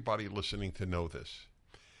everybody listening to know this.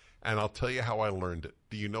 And I'll tell you how I learned it.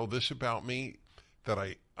 Do you know this about me? That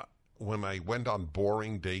when I went on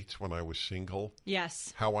boring dates when I was single,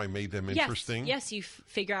 Yes. how I made them interesting? Yes, you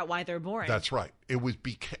figure out why they're boring. That's right.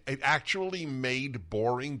 It actually made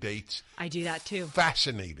boring dates I do that too.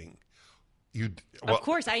 fascinating. Of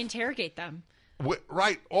course, I interrogate them.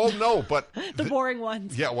 Right. Oh, no, but... The boring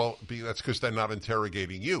ones. Yeah, well, that's because they're not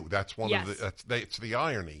interrogating you. That's one of it's the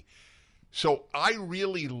irony. So I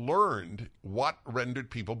really learned what rendered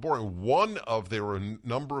people boring. There were a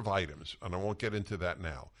number of items, and I won't get into that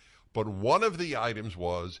now, but one of the items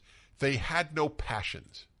was they had no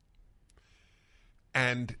passions.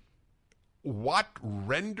 And what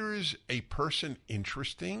renders a person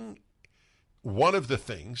interesting, one of the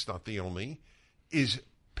things, not the only, is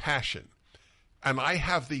passion. And I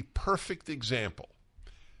have the perfect example.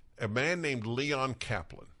 A man named Leon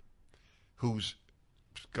Kaplan, who's,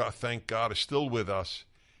 thank God, is still with us.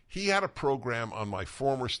 He had a program on my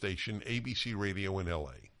former station, ABC Radio in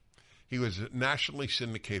L.A. He was a nationally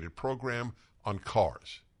syndicated program on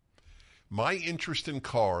cars. My interest in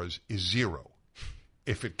cars is zero.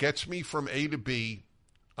 If it gets me from A to B,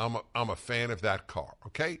 I'm a fan of that car,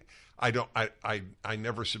 okay? I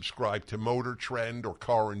never subscribe to Motor Trend or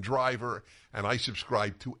Car and Driver, and I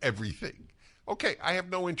subscribe to everything. Okay, I have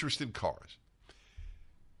no interest in cars.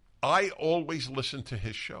 I always listen to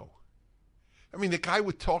his show. I mean, the guy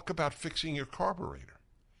would talk about fixing your carburetor.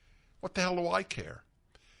 What the hell do I care?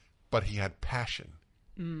 But he had passion.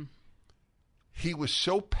 He was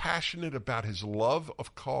so passionate about his love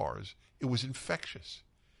of cars, it was infectious.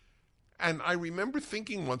 And I remember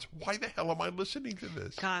thinking once, why the hell am I listening to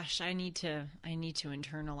this? Gosh, I need to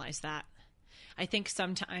internalize that. I think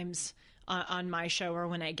sometimes on my show or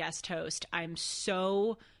when I guest host, I'm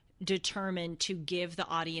so determined to give the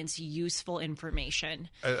audience useful information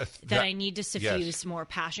that I need to suffuse more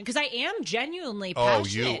passion, because I am genuinely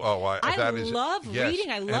passionate. I love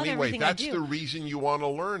reading. I love everything I do. That's the reason you want to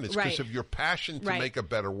learn. It's because of your passion to make a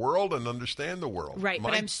better world and understand the world. Right,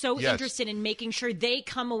 but I'm so interested in making sure they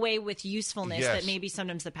come away with usefulness that maybe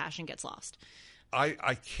sometimes the passion gets lost.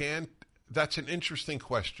 I can't. That's an interesting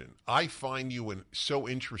question. I find you so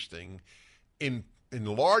interesting in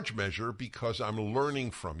large measure because I'm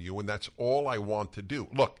learning from you, and that's all I want to do.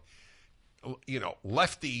 Look,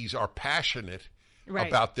 lefties are passionate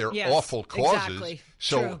about their awful causes. Exactly.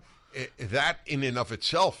 So that in and of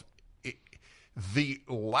itself, the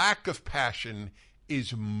lack of passion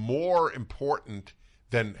is more important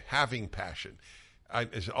than having passion,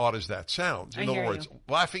 as odd as that sounds. In other words,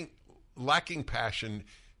 lacking passion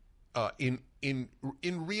in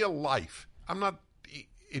real life. I'm not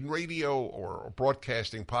in radio or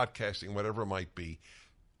broadcasting, podcasting, whatever it might be.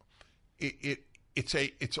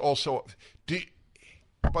 It's also.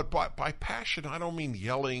 But by passion, I don't mean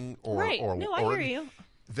yelling or I hear you.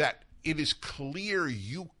 That it is clear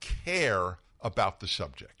you care about the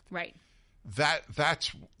subject. Right.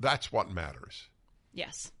 That's what matters.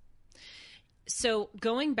 Yes. So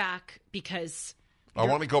going back, because I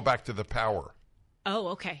want to go back to the power. Oh,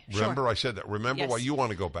 okay. Remember, I said that. Remember why you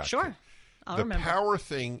want to go back. Sure. To. I'll the remember. Power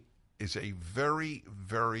thing is a very,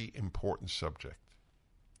 very important subject.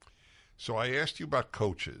 So I asked you about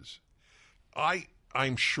coaches.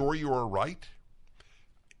 I'm sure you are right.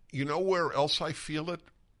 You know where else I feel it?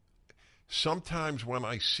 Sometimes when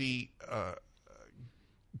I see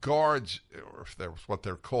guards, or if that's what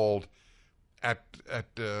they're called, at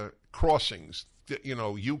crossings.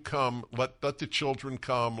 You come, let the children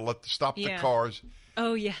come, stop the cars.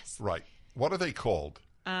 Oh, yes. Right. What are they called?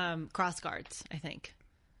 Cross guards, I think.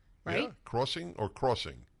 Right? Yeah. Crossing or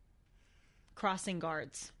crossing? Crossing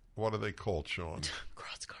guards. What are they called, Sean?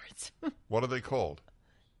 Cross guards. What are they called?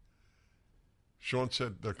 Sean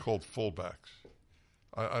said they're called fullbacks.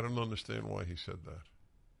 I don't understand why he said that.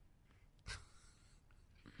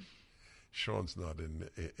 Sean's not in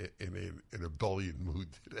a bullion mood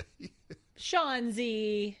today. Sean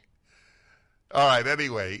Z. All right.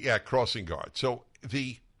 Anyway, crossing guard. So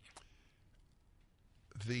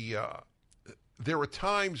there are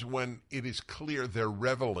times when it is clear they're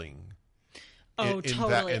reveling.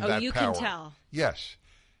 Totally. In that you power. can tell. Yes.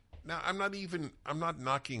 Now, I'm not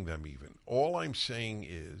knocking them even. All I'm saying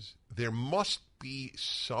is there must be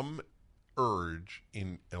some urge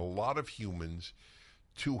in a lot of humans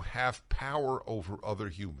to have power over other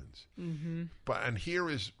humans. Mm-hmm. And here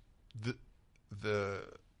is the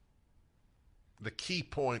key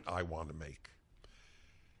point I want to make.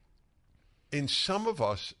 In some of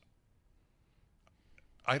us,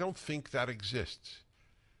 I don't think that exists.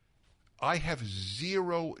 I have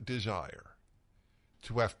zero desire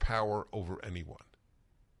to have power over anyone.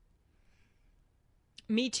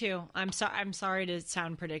 Me too. I'm sorry to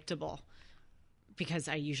sound predictable, because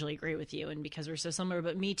I usually agree with you and because we're so similar,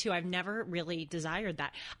 but me too. I've never really desired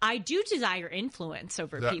that. I do desire influence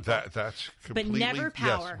over people. That's completely, but never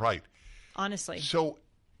power. Yes, right. Honestly. So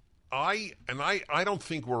I don't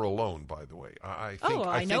think we're alone, by the way. I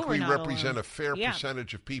think we represent a fair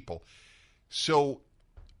percentage of people. So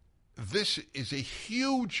this is a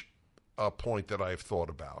huge point that I've thought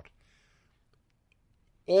about.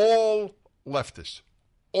 All leftists,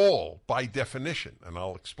 all by definition, and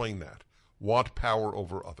I'll explain that, want power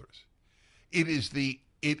over others. It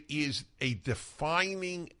is a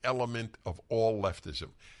defining element of all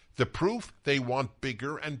leftism. The proof, they want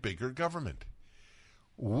bigger and bigger government.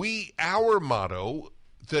 Our motto,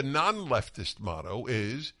 the non-leftist motto,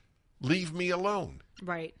 is leave me alone.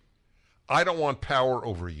 Right. I don't want power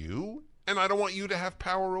over you, and I don't want you to have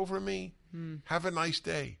power over me. Have a nice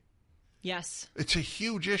day. Yes. It's a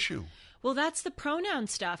huge issue. Well, that's the pronoun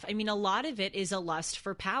stuff. I mean, a lot of it is a lust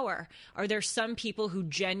for power. Are there some people who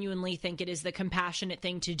genuinely think it is the compassionate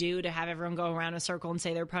thing to do to have everyone go around a circle and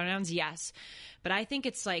say their pronouns? Yes. But I think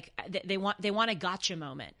it's like they want a gotcha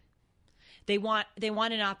moment. They want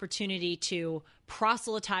an opportunity to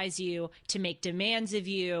proselytize you, to make demands of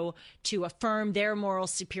you, to affirm their moral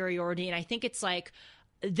superiority. And I think it's like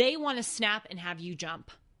they want to snap and have you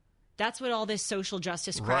jump. That's what all this social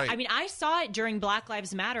justice crap. Right. I mean, I saw it during Black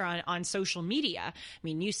Lives Matter on social media. I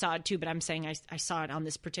mean, you saw it too, but I'm saying I saw it on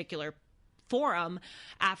this particular forum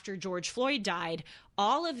after George Floyd died.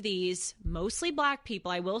 All of these, mostly black people,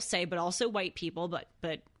 I will say, but also white people,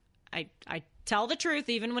 but I tell the truth,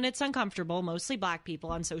 even when it's uncomfortable, mostly black people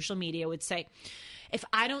on social media would say, if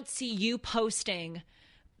I don't see you posting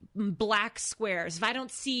black squares, if I don't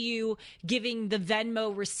see you giving the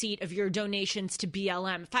Venmo receipt of your donations to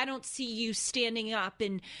BLM, if I don't see you standing up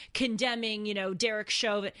and condemning, Derek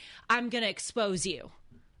Chauvin, I'm going to expose you.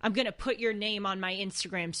 I'm going to put your name on my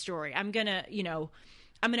Instagram story. I'm going to,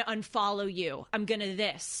 I'm going to unfollow you. I'm going to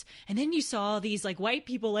this. And then you saw these like white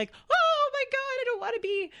people like, oh my God, I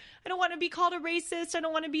don't want to be called a racist. I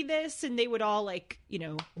don't want to be this. And they would all like,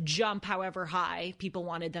 jump however high people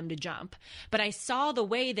wanted them to jump. But I saw the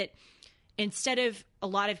way that instead of a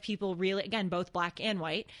lot of people really, again, both black and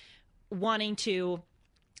white, wanting to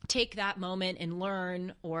take that moment and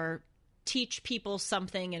learn or teach people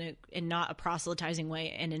something in not a proselytizing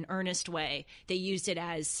way, in an earnest way, they used it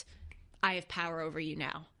as, I have power over you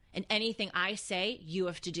now. And anything I say, you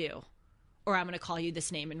have to do, or I'm going to call you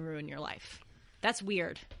this name and ruin your life. That's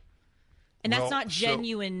weird. And that's not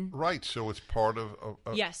genuine. Right. So it's part of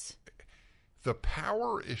yes. The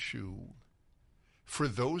power issue, for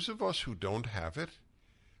those of us who don't have it,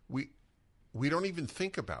 we don't even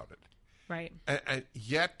think about it. Right. And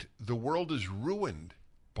yet the world is ruined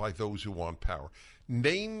by those who want power.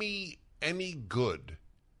 Name me any good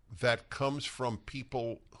that comes from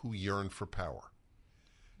people who yearn for power.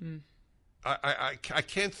 I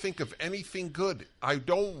can't think of anything good. I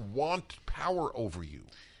don't want power over you.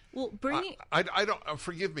 Well, I don't.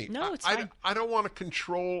 Forgive me. No, it's fine. I don't want to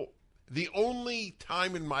control. The only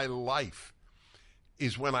time in my life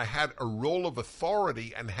is when I had a role of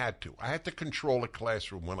authority and had to. I had to control a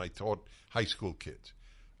classroom when I taught high school kids.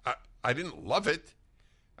 I didn't love it.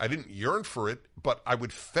 I didn't yearn for it, but I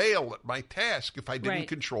would fail at my task if I didn't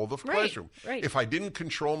control the classroom. Right. If I didn't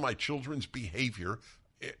control my children's behavior,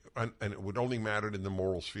 and it would only matter in the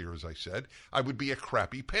moral sphere, as I said, I would be a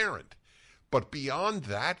crappy parent. But beyond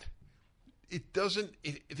that, it doesn't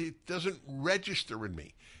register in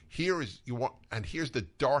me. Here's the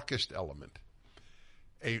darkest element.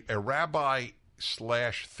 A rabbi /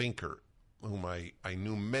 thinker whom I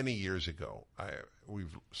knew many years ago.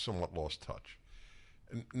 We've somewhat lost touch.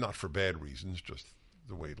 Not for bad reasons, just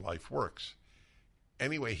the way life works.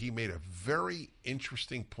 Anyway, he made a very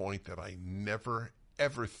interesting point that I never,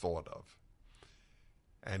 ever thought of.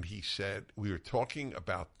 And he said, we were talking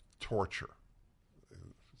about torture.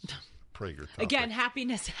 Prager topic. Again,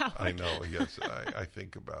 happiness hour. I know, yes. I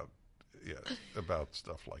think about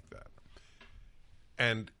stuff like that.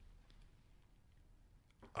 And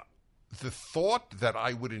the thought that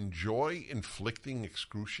I would enjoy inflicting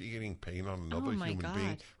excruciating pain on another human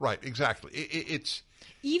being. Right, exactly. It's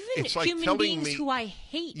like human beings who I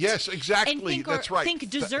hate. Yes, exactly. And think that's right. Think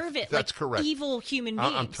deserve it. That's correct. Evil human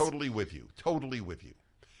beings. I'm totally with you. Totally with you.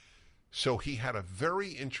 So he had a very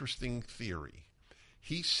interesting theory.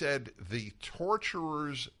 He said the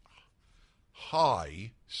torturer's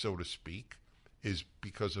high, so to speak, is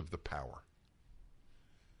because of the power.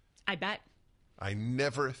 I bet. I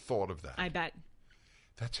never thought of that. I bet.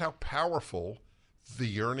 That's how powerful the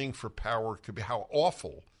yearning for power could be, how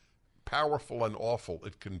powerful and awful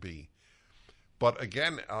it can be. But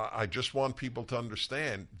again, I just want people to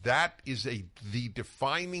understand that is the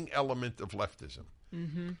defining element of leftism.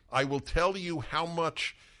 Mm-hmm. I will tell you how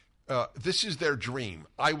much, this is their dream.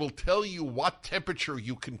 I will tell you what temperature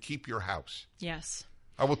you can keep your house. Yes.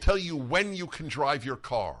 I will tell you when you can drive your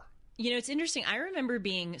car. You know, it's interesting. I remember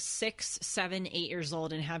being 6, 7, 8 years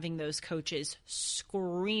old and having those coaches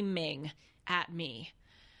screaming at me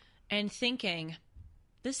and thinking,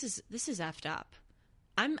 this is effed up.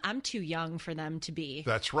 I'm too young for them to be.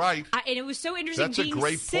 That's right. And it was so interesting. That's being a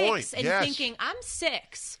great 6 point. And yes. thinking, I'm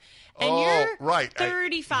 6 and you're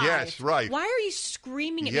 35. Yes, right. Why are you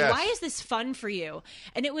screaming at me? Why is this fun for you?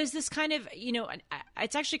 And it was this kind of, you know,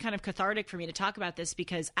 it's actually kind of cathartic for me to talk about this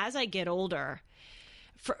because as I get older,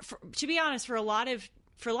 to be honest, for a lot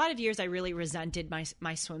of years, I really resented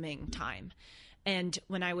my swimming time. And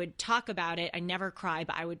when I would talk about it, I never cry,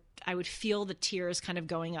 but I would feel the tears kind of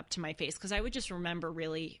going up to my face because I would just remember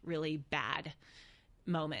really, really bad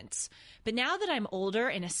moments. But now that I'm older,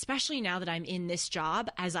 and especially now that I'm in this job,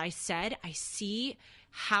 as I said, I see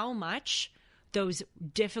how much those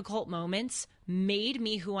difficult moments made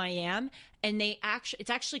me who I am. And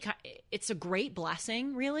it's a great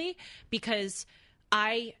blessing, really, because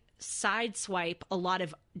I sideswipe a lot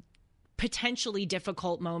of potentially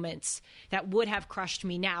difficult moments that would have crushed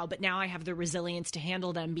me now, but now I have the resilience to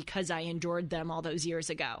handle them because I endured them all those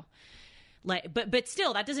years ago. But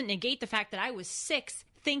still, that doesn't negate the fact that I was 6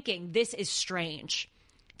 thinking this is strange.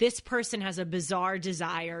 This person has a bizarre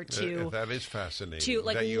desire to. That is fascinating. To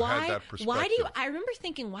like, that you why? Had that perspective. Why do you? I remember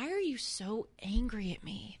thinking, why are you so angry at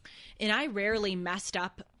me? And I rarely messed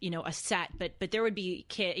up, a set, but there would be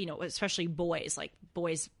especially boys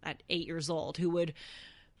at 8 years old who would,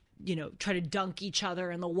 try to dunk each other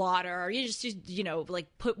in the water, or you just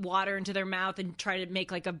like put water into their mouth and try to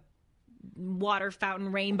make like a water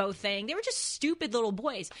fountain rainbow thing. They were just stupid little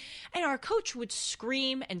boys. And our coach would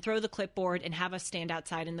scream and throw the clipboard and have us stand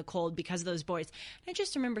outside in the cold because of those boys. And I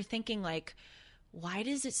just remember thinking, like, why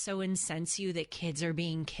does it so incense you that kids are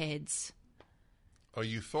being kids? Oh,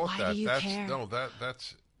 you thought why that? Do you care? No,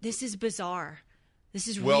 that's. This is bizarre. This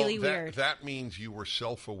is really weird. That means you were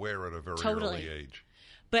self-aware at a very early age.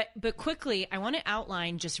 But quickly, I want to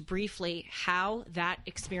outline just briefly how that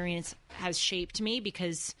experience has shaped me,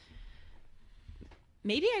 because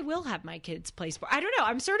maybe I will have my kids play sport. I don't know.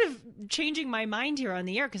 I'm sort of changing my mind here on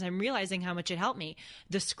the air because I'm realizing how much it helped me.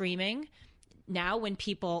 The screaming. Now when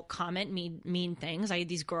people comment mean things, I had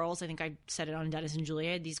these girls, I think I said it on Dennis and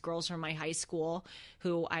Julia, I had these girls from my high school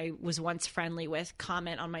who I was once friendly with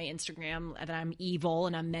comment on my Instagram that I'm evil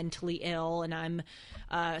and I'm mentally ill and I'm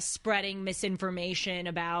spreading misinformation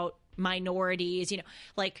about minorities.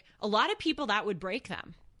 Like a lot of people, that would break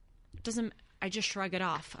them. I just shrug it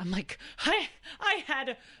off. I'm like, I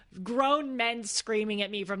had grown men screaming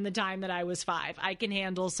at me from the time that I was 5. I can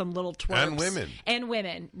handle some little twerps. And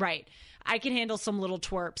women, right. I can handle some little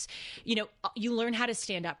twerps. You learn how to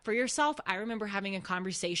stand up for yourself. I remember having a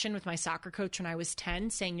conversation with my soccer coach when I was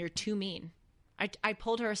 10 saying, you're too mean. I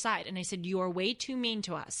pulled her aside and I said, you are way too mean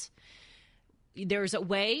to us. There's a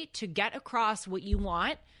way to get across what you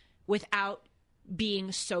want without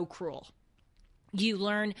being so cruel. You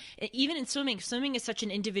learn, even in swimming is such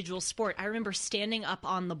an individual sport. I remember standing up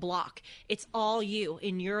on the block. It's all you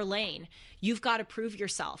in your lane. You've got to prove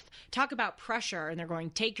yourself. Talk about pressure, and they're going,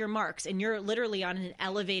 take your marks, and you're literally on an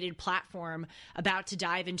elevated platform about to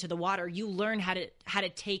dive into the water. You learn how to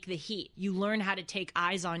take the heat. You learn how to take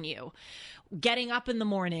eyes on you. Getting up in the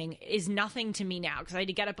morning is nothing to me now because I had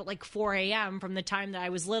to get up at like 4 a.m. from the time that I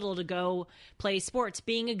was little to go play sports.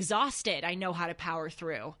 Being exhausted, I know how to power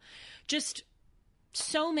through. Just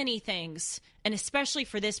so many things, and especially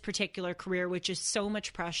for this particular career, which is so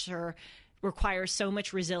much pressure, requires so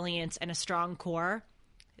much resilience and a strong core.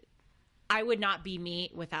 I would not be me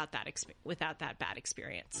without that bad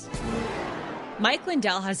experience. Mike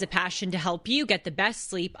Lindell has a passion to help you get the best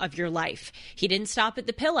sleep of your life. He didn't stop at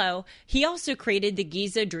the pillow. He also created the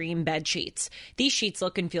Giza Dream bed sheets. These sheets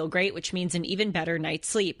look and feel great, which means an even better night's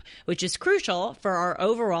sleep, which is crucial for our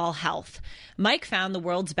overall health. Mike found the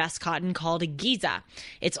world's best cotton called Giza.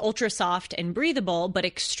 It's ultra soft and breathable, but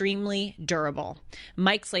extremely durable.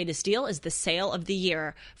 Mike's latest deal is the sale of the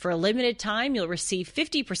year. For a limited time, you'll receive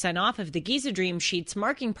 50% off of the Giza Dream sheets.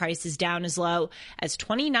 Marking price is down as low as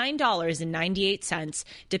 $29.98.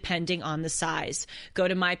 Depending on the size. Go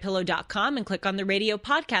to mypillow.com and click on the radio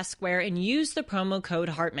podcast square and use the promo code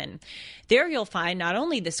Hartman. There you'll find not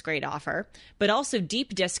only this great offer, but also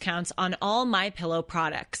deep discounts on all MyPillow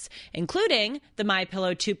products, including the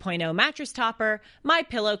MyPillow 2.0 mattress topper,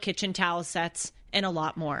 MyPillow kitchen towel sets, and a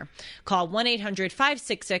lot more. Call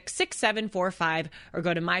 1-800-566-6745 or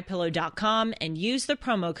go to mypillow.com and use the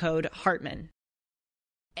promo code Hartman.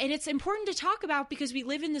 And it's important to talk about because we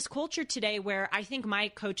live in this culture today where I think my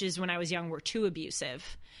coaches when I was young were too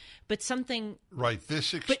abusive. But something... Right.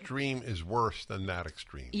 This extreme is worse than that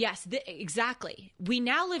extreme. Yes, exactly. We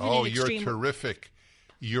now live in an extreme... Oh, you're terrific.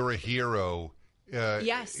 You're a hero.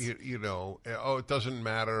 Yes. You know, it doesn't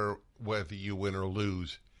matter whether you win or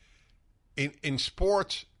lose. In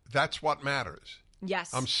sports, that's what matters.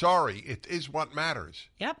 Yes. I'm sorry. It is what matters.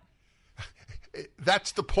 Yep.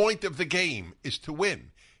 That's the point of the game, is to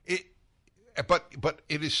win. But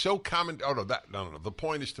it is so common. Oh no, no. The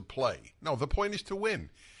point is to play. No, the point is to win.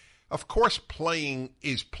 Of course, playing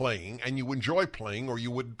is playing, and you enjoy playing, or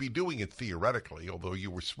you wouldn't be doing it theoretically. Although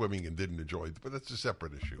you were swimming and didn't enjoy it, but that's a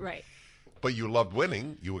separate issue. Right. But you loved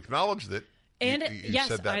winning. You acknowledged it. And you yes,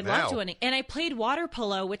 said that I now. loved winning. And I played water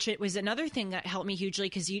polo, which it was another thing that helped me hugely.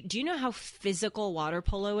 Because do you know how physical water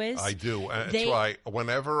polo is? I do. That's why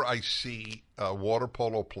whenever I see water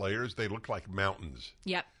polo players, they look like mountains.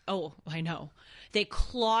 Yep. Oh, I know. They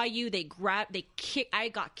claw you. They grab. They kick. I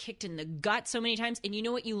got kicked in the gut so many times. And you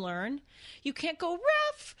know what you learn? You can't go,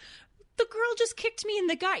 ref. The girl just kicked me in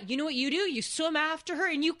the gut. You know what you do? You swim after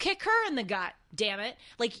her and you kick her in the gut. Damn it!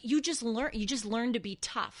 Like you just learn to be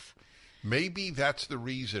tough. Maybe that's the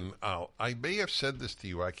reason. I may have said this to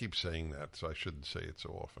you. I keep saying that, so I shouldn't say it so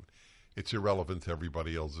often. It's irrelevant to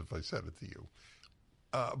everybody else if I said it to you.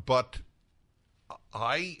 But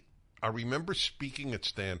I remember speaking at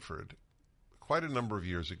Stanford quite a number of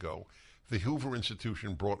years ago. The Hoover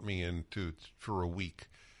Institution brought me in for a week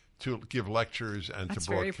to give lectures and That's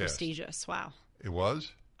to broadcast. Very prestigious. Wow. It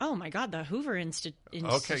was? Oh, my God. The Hoover Institute.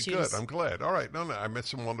 Okay, good. I'm glad. All right. No, I met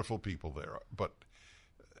some wonderful people there, but...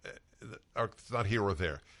 It's not here or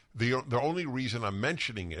there. The only reason I'm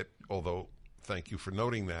mentioning it, although thank you for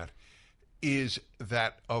noting that, is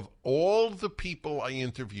that of all the people I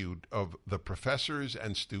interviewed, of the professors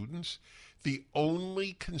and students, the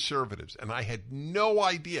only conservatives, and I had no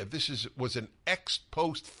idea, was an ex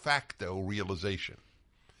post facto realization,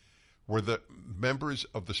 were the members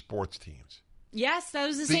of the sports teams. Yes, that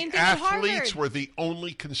was the same thing at Harvard. The athletes were the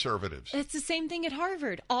only conservatives. It's the same thing at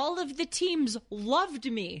Harvard. All of the teams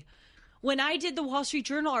loved me. When I did the Wall Street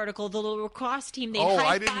Journal article, the little lacrosse team, they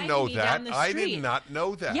high-fived me down the street. I did not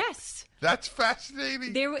know that. Yes. That's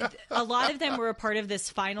fascinating. A lot of them were a part of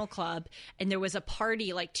this final club, and there was a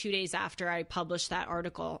party like 2 days after I published that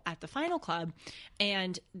article at the final club.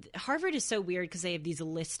 And Harvard is so weird because they have these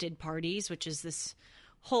listed parties, which is this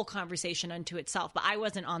whole conversation unto itself. But I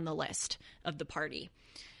wasn't on the list of the party.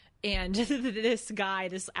 And this guy,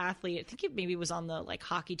 this athlete, I think he maybe was on the like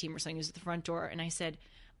hockey team or something, he was at the front door. And I said,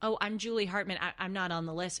 "Oh, I'm Julie Hartman. I'm not on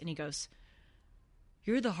the list." And he goes,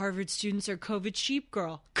 "You're the Harvard Students Are COVID sheep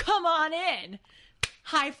girl. Come on in."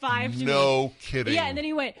 High-fived me. No kidding. Yeah, and then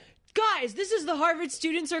he went, "Guys, this is the Harvard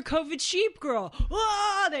Students Are COVID sheep girl."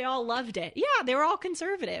 Oh, they all loved it. Yeah, they were all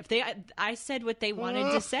conservative. I said what they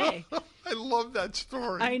wanted to say. I love that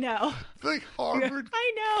story. I know. The Harvard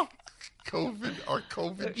I know.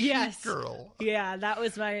 COVID yes. sheep girl. Yeah, that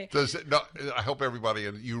was my... I hope everybody...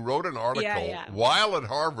 You wrote an article while at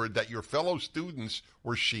Harvard that your fellow students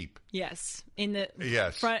were sheep. Yes. In the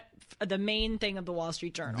front... The main thing of the Wall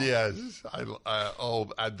Street Journal. Yes.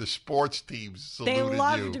 And the sports teams saluted you. They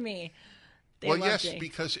loved me.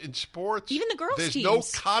 Because in sports... Even the girls' there's teams. no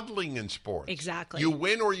coddling in sports. Exactly. You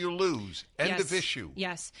win or you lose. End of issue.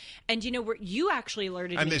 Yes. And you actually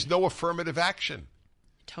alerted me... And there's no affirmative action.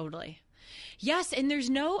 Totally. Yes, and there's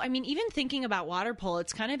even thinking about water polo,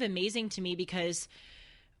 it's kind of amazing to me because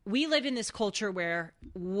we live in this culture where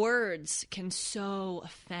words can so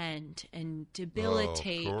offend and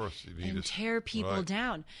debilitate and tear people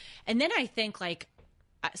down. And then I think I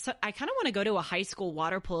kind of want to go to a high school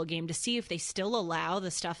water polo game to see if they still allow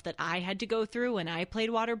the stuff that I had to go through when I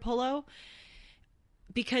played water polo.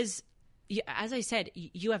 Because as I said,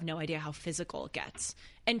 you have no idea how physical it gets.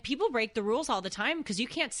 And people break the rules all the time because you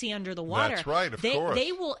can't see under the water. That's right, of course.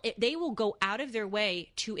 They will go out of their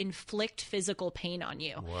way to inflict physical pain on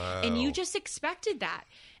you. Wow. And you just expected that.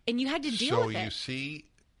 And you had to deal with it. So you see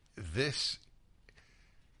this.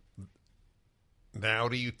 Now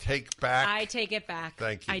do you take back? I take it back.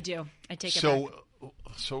 Thank you. I do. I take it back.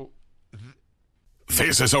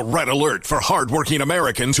 This is a red alert for hardworking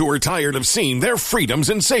Americans who are tired of seeing their freedoms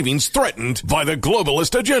and savings threatened by the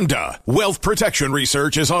globalist agenda. Wealth Protection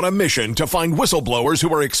Research is on a mission to find whistleblowers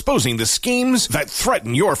who are exposing the schemes that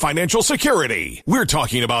threaten your financial security. We're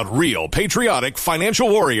talking about real patriotic financial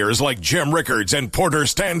warriors like Jim Rickards and Porter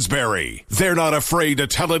Stansberry. They're not afraid to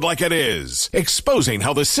tell it like it is, exposing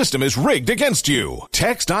how the system is rigged against you.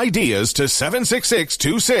 Text ideas to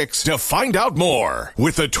 76626 to find out more.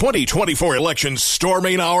 With the 2024 elections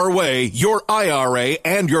storming our way, your IRA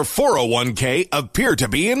and your 401k appear to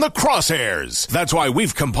be in the crosshairs. That's why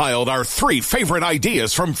we've compiled our 3 favorite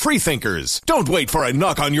ideas from freethinkers. Don't wait for a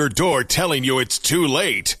knock on your door telling you it's too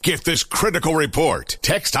late. Get this critical report.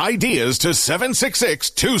 Text ideas to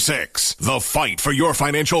 76626. The fight for your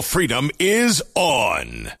financial freedom is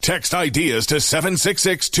on. Text ideas to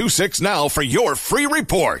 76626 now for your free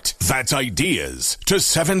report. That's ideas to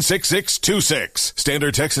 76626.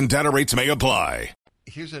 Standard text and data rates may apply.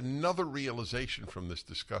 Here's another realization from this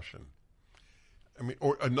discussion. I mean,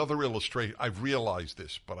 or another illustration. I've realized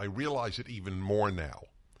this, but I realize it even more now.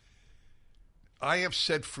 I have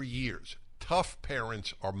said for years, tough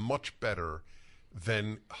parents are much better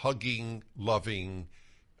than hugging, loving.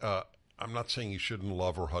 I'm not saying you shouldn't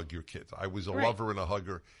love or hug your kids. I was a lover and a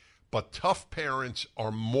hugger. But tough parents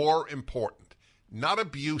are more important. Not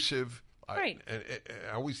abusive. Right.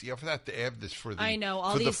 I always you have to add this for the I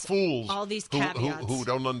know, the fools all these caveats. who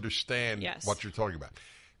don't understand Yes. what you're talking about.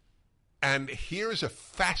 And here's a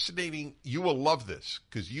fascinating. You will love this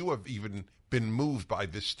because you have even been moved by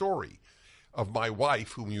this story of my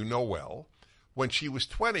wife, whom you know well. When she was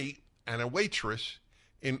 20 and a waitress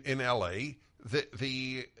in L.A.,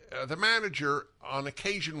 the manager on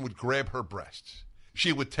occasion would grab her breasts.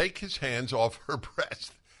 She would take his hands off her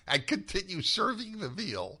breast and continue serving the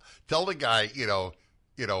meal, tell the guy,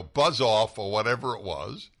 buzz off or whatever it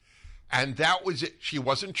was. And that was it. She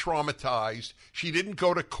wasn't traumatized. She didn't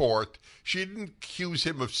go to court. She didn't accuse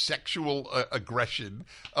him of sexual aggression.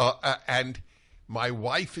 And my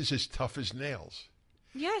wife is as tough as nails.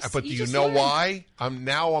 Yes. But do you know why?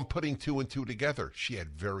 I'm putting 2 and 2 together. She had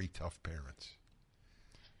very tough parents.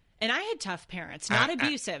 And I had tough parents, not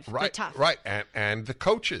abusive, but tough. Right, and the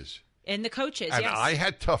coaches. And the coaches, and yes. I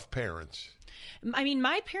had tough parents. I mean,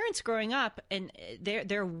 my parents growing up, and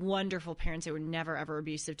they're wonderful parents. They were never, ever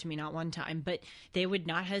abusive to me, not one time. But they would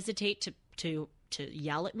not hesitate to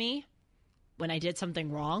yell at me when I did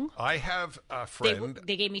something wrong. I have a friend.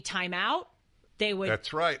 They gave me time out. They would.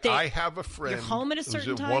 That's right. I have a friend you're home at a certain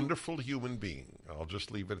who's a time. wonderful human being. I'll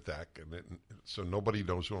just leave it at that, so nobody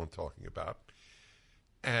knows who I'm talking about.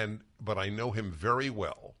 But I know him very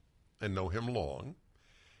well and know him long.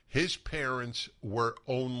 His parents were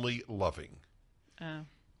only loving. Oh.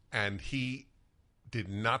 And he did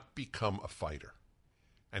not become a fighter.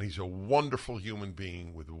 And he's a wonderful human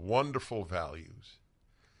being with wonderful values.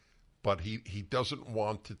 But he doesn't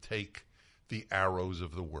want to take the arrows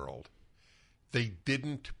of the world. They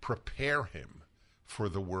didn't prepare him for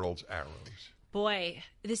the world's arrows. Boy,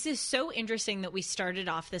 this is so interesting that we started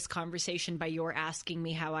off this conversation by your asking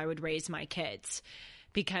me how I would raise my kids.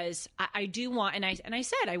 Because I do want, and I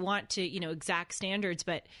said I want to, exact standards,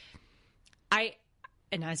 but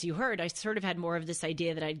and as you heard, I sort of had more of this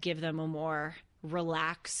idea that I'd give them a more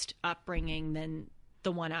relaxed upbringing than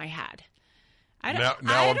the one I had. Now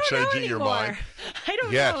I'm changing your mind. I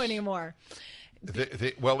don't know anymore.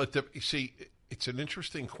 See, it's an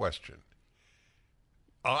interesting question.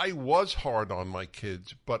 I was hard on my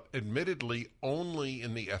kids, but admittedly only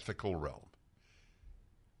in the ethical realm.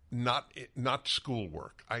 Not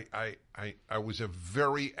schoolwork. I was a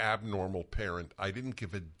very abnormal parent. I didn't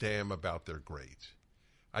give a damn about their grades.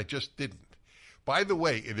 I just didn't. By the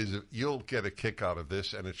way, you'll get a kick out of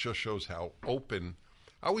this, and it just shows how open.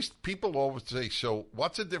 People always say, so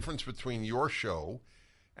what's the difference between your show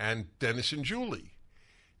and Dennis and Julie?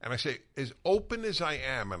 And I say, as open as I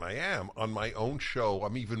am, and I am on my own show,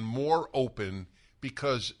 I'm even more open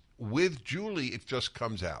because with Julie, it just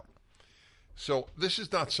comes out. So this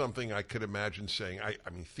is not something I could imagine saying. I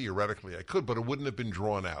mean, theoretically I could, but it wouldn't have been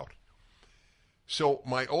drawn out. So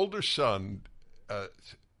my older son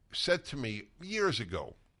said to me years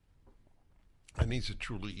ago, and he's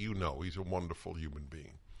he's a wonderful human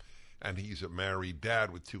being. And he's a married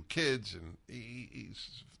dad with 2 kids, and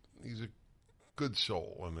he's a good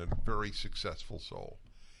soul and a very successful soul.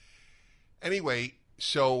 Anyway,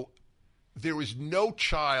 so there is no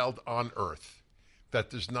child on earth that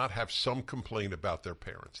does not have some complaint about their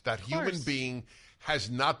parents. That human being has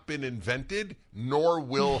not been invented, nor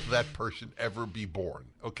will that person ever be born.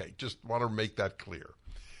 Okay, just want to make that clear.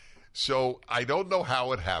 So I don't know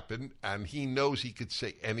how it happened, and he knows he could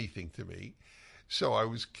say anything to me. So I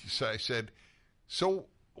said, so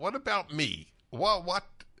what about me? Well,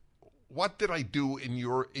 what did I do in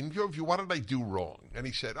your view? What did I do wrong? And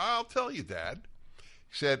he said, I'll tell you, Dad.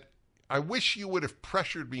 He said, I wish you would have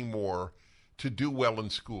pressured me more to do well in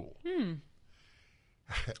school.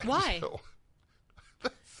 Why? So,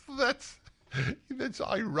 that's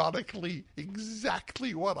ironically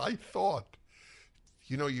exactly what I thought.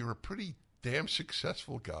 You know, you're a pretty damn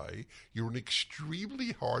successful guy. You're an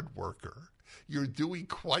extremely hard worker. You're doing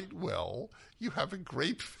quite well. You have a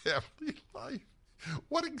great family life.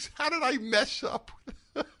 How did I mess up?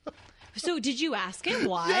 So did you ask him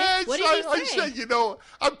why? Yes, what did he say? I said, you know,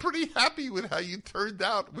 I'm pretty happy with how you turned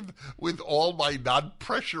out with all my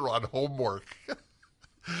non-pressure on homework.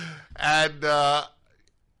 And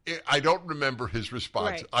I don't remember his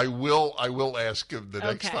response. Right. I will ask him the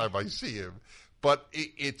next time I see him. But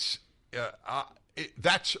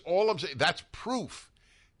that's all I'm saying. That's proof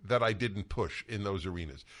that I didn't push in those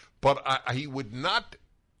arenas. But he would not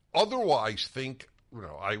otherwise think, you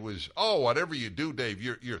know, I was, whatever you do, Dave,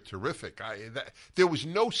 you're terrific. There was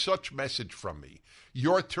no such message from me.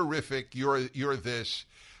 You're terrific. You're this.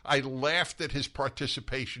 I laughed at his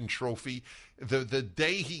participation trophy. The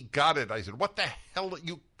day he got it, I said, what the hell?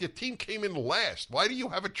 Your team came in last. Why do you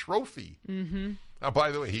have a trophy? Mm-hmm. Now, by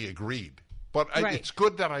the way, he agreed. But it's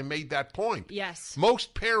good that I made that point. Yes.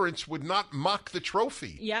 Most parents would not mock the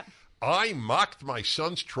trophy. Yep. I mocked my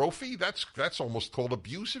son's trophy? That's almost called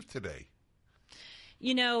abusive today.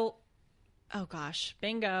 You know, oh gosh,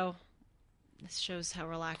 bingo. This shows how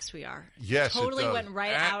relaxed we are. Yes, totally it does. Went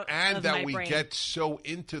right out of my brain. And that we get so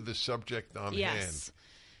into the subject on hand.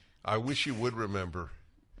 I wish you would remember.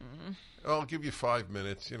 Mm-hmm. I'll give you 5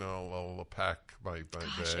 minutes. You know, I'll pack my bag.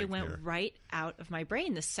 It went right out of my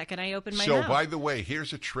brain the second I opened my mouth. So, by the way,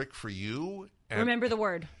 here's a trick for you. Remember the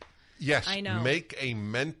word. Yes. I know. Make a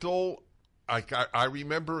mental... I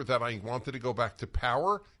remember that I wanted to go back to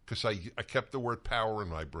power because I kept the word power in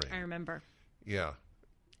my brain. I remember. Yeah.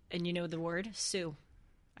 And you know the word? Sue.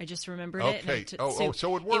 I just remembered it. Okay.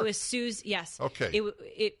 So it worked. It was Sue's, yes. Okay.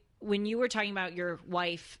 It when you were talking about your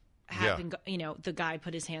wife having, you know, the guy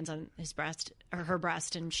put his hands on his breast or her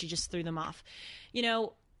breast and she just threw them off. You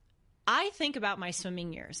know, I think about my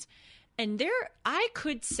swimming years. And I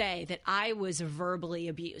could say that I was verbally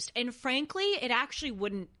abused. And frankly, it actually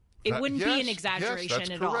wouldn't be an exaggeration that's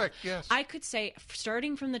at correct, all. Yes. I could say,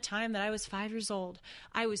 starting from the time that I was 5 years old,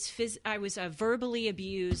 I was verbally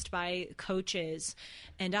abused by coaches,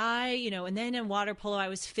 and and then in water polo, I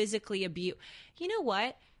was physically abused. You know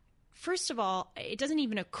what? First of all, it doesn't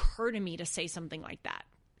even occur to me to say something like that.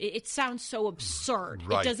 It sounds so absurd.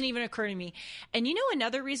 Right. It doesn't even occur to me. And you know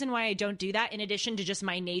another reason why I don't do that, in addition to just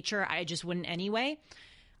my nature, I just wouldn't anyway?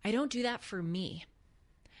 I don't do that for me.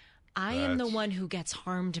 I am the one who gets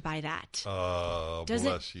harmed by that.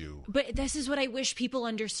 Bless you. But this is what I wish people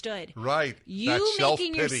understood. Right. You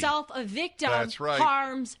making yourself a victim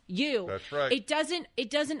harms you. That's right. It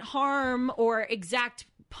doesn't harm or exact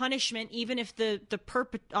punishment, even if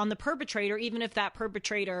on the perpetrator, even if that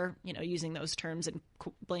perpetrator, you know, using those terms and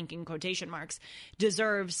blanking quotation marks,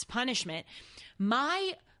 deserves punishment.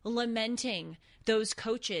 My lamenting those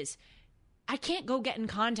coaches, I can't go get in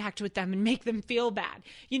contact with them and make them feel bad.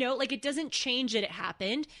 You know, like, it doesn't change that it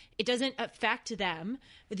happened. It doesn't affect them.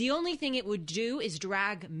 The only thing it would do is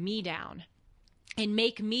drag me down and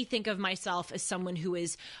make me think of myself as someone who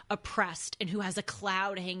is oppressed and who has a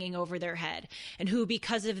cloud hanging over their head and who,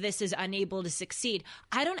 because of this, is unable to succeed.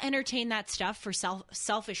 I don't entertain that stuff for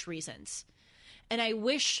selfish reasons. And I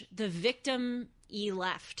wish the victim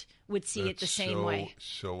left would see it the same way.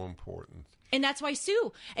 So important. And that's why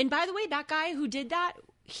Sue. And by the way, that guy who did that,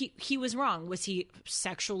 he was wrong. Was he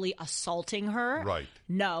sexually assaulting her? Right.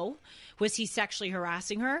 No. Was he sexually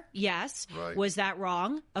harassing her? Yes. Right. Was that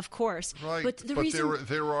wrong? Of course. Right. But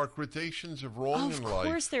there are gradations of wrong in life.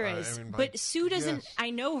 Of course there is. But Sue doesn't. Yes. I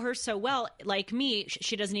know her so well. Like me,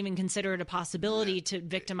 she doesn't even consider it a possibility to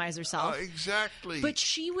victimize herself. Exactly. But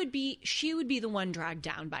she would be the one dragged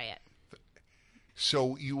down by it.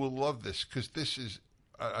 So you will love this, because this is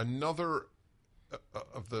another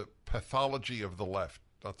of the pathology of the left.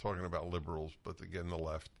 Not talking about liberals, but again, the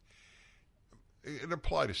left. It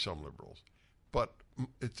applies to some liberals, but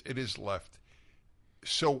it is left.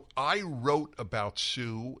 So I wrote about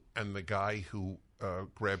Sue and the guy who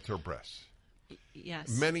grabbed her breasts.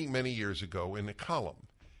 Yes. Many, many years ago in a column.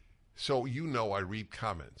 So I read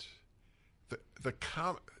comments. The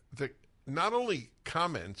not only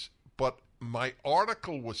comments, but my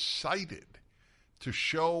article was cited to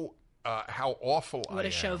show how awful I am. What a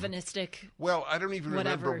chauvinistic. Well, I don't even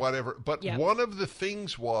remember whatever. But one of the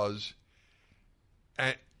things was,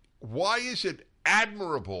 why is it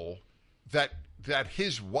admirable that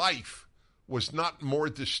his wife was not more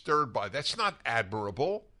disturbed by? That's not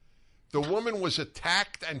admirable. The woman was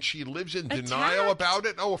attacked, and she lives in denial about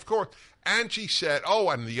it. Oh, of course. And she said,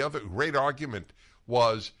 and the other great argument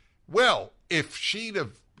was, well, if she'd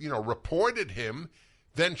have, reported him,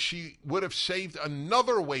 then she would have saved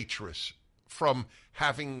another waitress from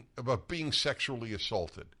being sexually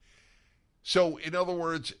assaulted. So, in other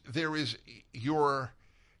words, there is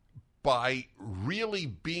by really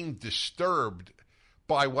being disturbed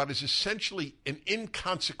by what is essentially an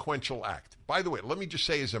inconsequential act. By the way, let me just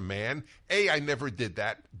say as a man, A, I never did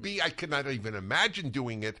that. B, I could not even imagine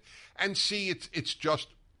doing it. And C, it's just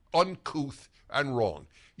uncouth and wrong.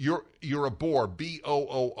 You're a bore,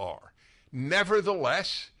 B-O-O-R.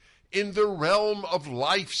 Nevertheless, in the realm of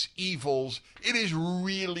life's evils, it is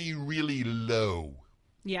really, really low.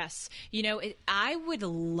 Yes. I would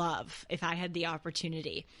love, if I had the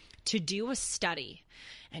opportunity, to do a study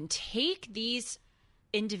and take these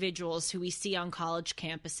individuals who we see on college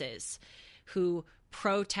campuses who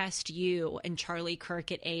protest you and Charlie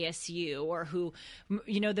Kirk at ASU, or who,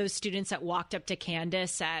 those students that walked up to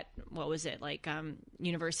Candace at,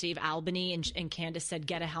 University of Albany, and Candace said,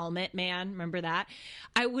 "Get a helmet, man." Remember that?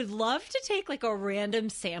 I would love to take like a random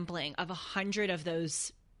sampling of 100 of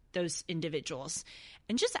those individuals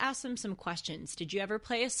and just ask them some questions. Did you ever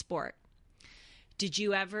play a sport? Did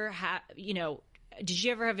you ever have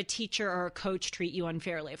a teacher or a coach treat you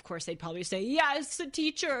unfairly? Of course, they'd probably say, yes, the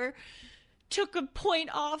teacher took a point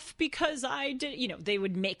off because I did, they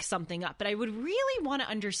would make something up. But I would really want to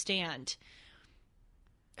understand,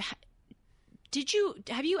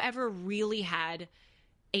 have you ever really had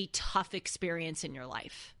a tough experience in your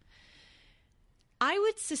life? I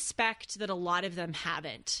would suspect that a lot of them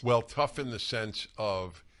haven't. Well, tough in the sense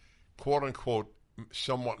of, quote unquote,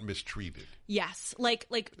 somewhat mistreated. Yes, like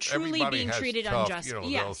truly Everybody being treated tough,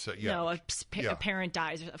 unjustly. Yes, say, yeah. No, a parent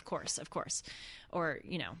dies, of course, or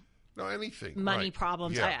no, anything, money right.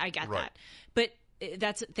 problems. Yeah, I get right. that,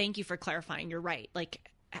 but thank you for clarifying. You're right. Like,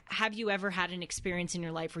 have you ever had an experience in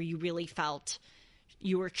your life where you really felt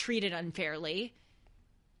you were treated unfairly,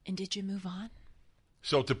 and did you move on?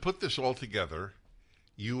 So to put this all together,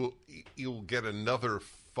 you'll get another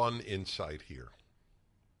fun insight here.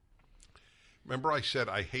 Remember, I said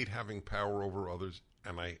I hate having power over others,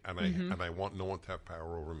 and I want no one to have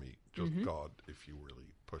power over me. Just God, if you really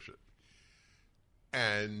push it.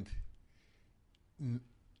 And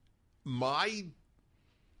my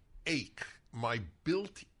ache, my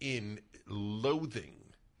built-in loathing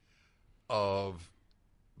of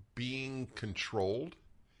being controlled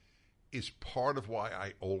is part of why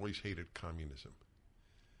I always hated communism.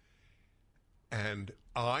 And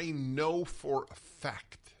I know for a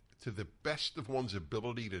fact, to the best of one's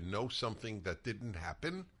ability to know something that didn't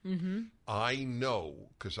happen, I know,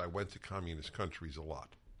 because I went to communist countries a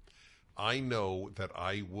lot, I know that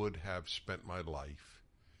I would have spent my life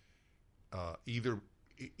either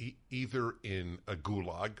in a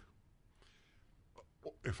gulag,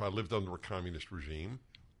 if I lived under a communist regime,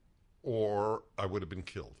 or I would have been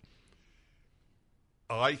killed.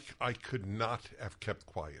 I could not have kept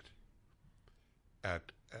quiet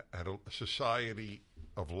at a society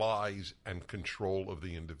of lies and control of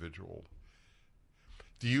the individual.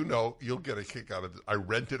 Do you know, you'll get a kick out of this. I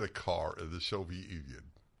rented a car in the Soviet Union,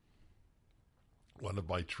 one of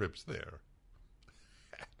my trips there.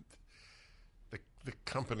 The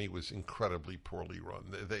company was incredibly poorly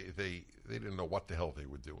run. They didn't know what the hell they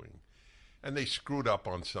were doing, and they screwed up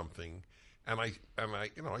on something. And I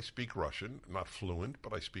I speak Russian, not fluent,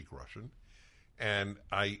 but I speak Russian, and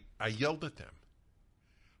I yelled at them.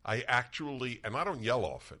 I actually, and I don't yell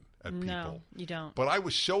often at people. No, you don't. But I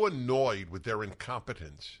was so annoyed with their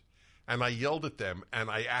incompetence, and I yelled at them, and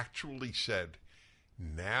I actually said,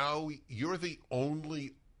 now you're the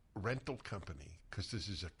only rental company, because this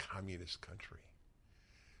is a communist country.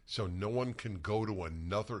 So no one can go to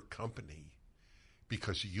another company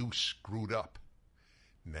because you screwed up.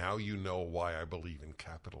 Now you know why I believe in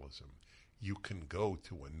capitalism. You can go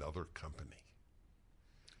to another company.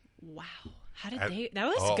 Wow. How did that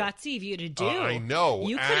was gutsy of you to do. I know.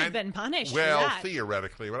 You could have been punished well, for that.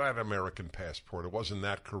 Theoretically, but I had an American passport. It wasn't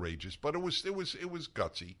that courageous, but it was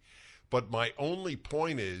gutsy. But my only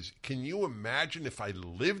point is, can you imagine if I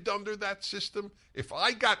lived under that system? If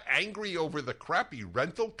I got angry over the crappy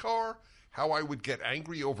rental car, how I would get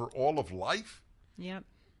angry over all of life? Yep.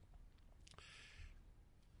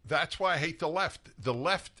 That's why I hate the left. The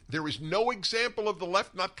left, there is no example of the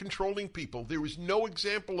left not controlling people. There is no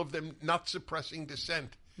example of them not suppressing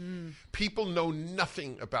dissent. People know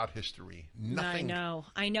nothing about history. Nothing.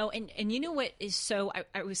 I know. And you know what is so,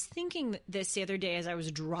 I was thinking this the other day as I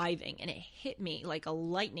was driving, and it hit me like a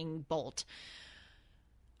lightning bolt.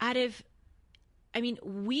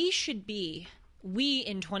 We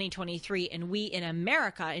in 2023 and we in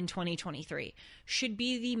America in 2023 should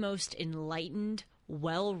be the most enlightened,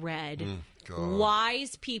 well-read,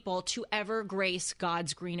 wise people to ever grace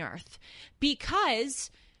God's green earth, because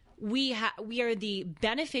we are the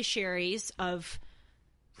beneficiaries of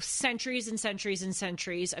centuries and centuries and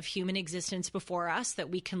centuries of human existence before us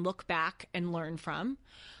that we can look back and learn from.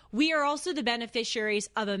 We are also the beneficiaries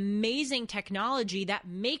of amazing technology that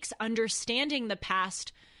makes understanding the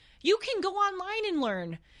past. You can go online and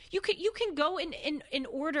learn. You can go and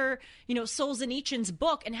order, Solzhenitsyn's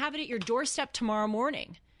book and have it at your doorstep tomorrow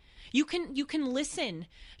morning. You can listen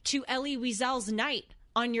to Elie Wiesel's Night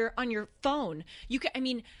on your phone.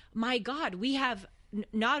 My God, we have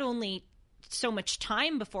not only so much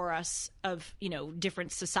time before us of,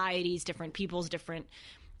 different societies, different peoples, different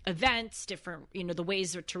events, different, the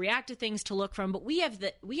ways to react to things to look from, but we have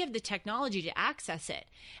the technology to access it.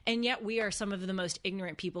 And yet we are some of the most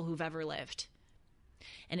ignorant people who've ever lived.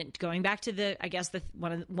 And going back to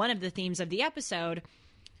one of the themes of the episode,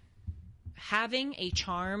 having a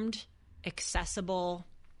charmed, accessible,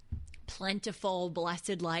 plentiful,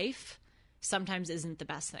 blessed life sometimes isn't the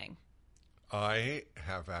best thing. I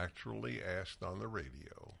have actually asked on the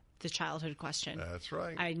radio the childhood question. That's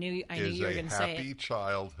right. I knew you were going to say it. Is a happy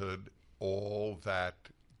childhood all that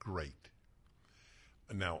great?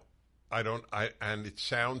 Now, and it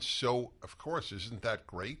sounds so, of course, isn't that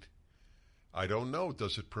great? I don't know.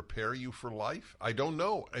 Does it prepare you for life? I don't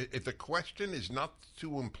know. If the question is not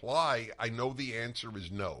to imply, I know the answer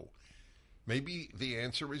is no. Maybe the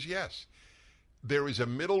answer is yes. There is a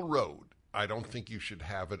middle road. I don't think you should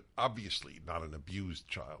have it. Obviously, not an abused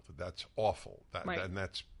childhood. That's awful. Right. And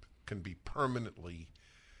that's can be permanently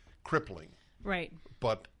crippling. Right.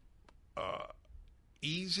 But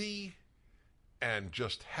easy and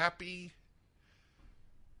just happy,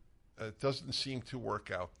 it doesn't seem to work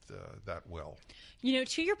out that well.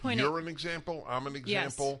 To your point, you're an example. I'm an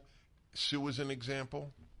example. Yes. Sue is an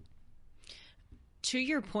example. To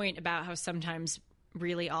your point about how sometimes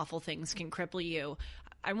really awful things can cripple you,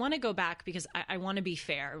 I want to go back because I want to be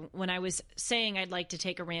fair. When I was saying I'd like to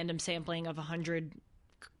take a random sampling of 100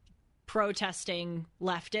 protesting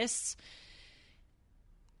leftists,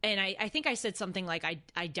 and I think I said something like,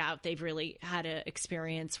 I doubt they've really had an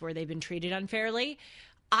experience where they've been treated unfairly.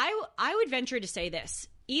 I would venture to say this.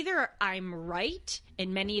 Either I'm right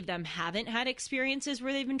and many of them haven't had experiences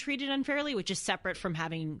where they've been treated unfairly, which is separate from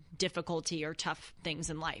having difficulty or tough things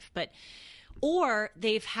in life, or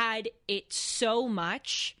they've had it so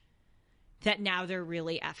much that now they're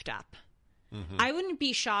really effed up. Mm-hmm. I wouldn't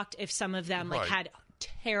be shocked if some of them had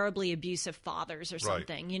terribly abusive fathers or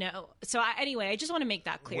something, So I just want to make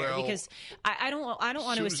that clear because I don't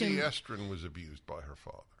want to assume. Susie Estrin was abused by her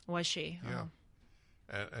father. Was she? Yeah.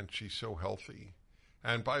 Oh. And she's so healthy.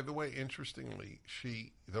 And by the way, interestingly,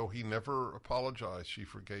 though he never apologized, she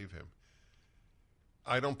forgave him.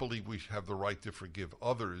 I don't believe we have the right to forgive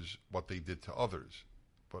others what they did to others,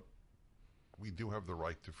 but we do have the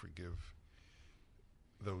right to forgive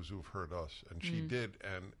those who've hurt us. And she did,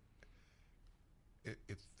 and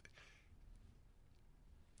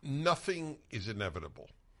nothing is inevitable.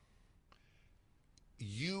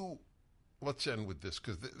 Let's end with this,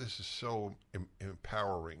 because this is so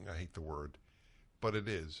empowering. I hate the word, but it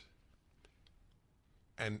is.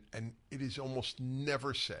 And it is almost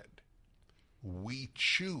never said. We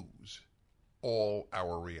choose all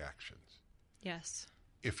our reactions. Yes.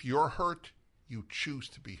 If you're hurt, you choose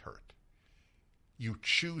to be hurt. You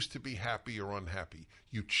choose to be happy or unhappy.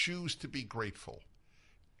 You choose to be grateful.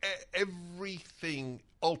 Everything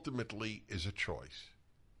ultimately is a choice.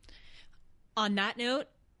 On that note,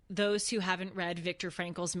 those who haven't read Viktor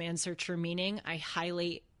Frankl's Man's Search for Meaning, I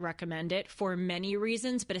highly recommend it for many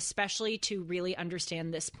reasons, but especially to really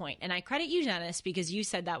understand this point. And I credit you, Dennis, because you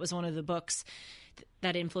said that was one of the books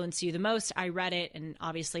that influenced you the most. I read it, and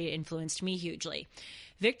obviously it influenced me hugely.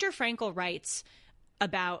 Viktor Frankl writes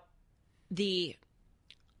about the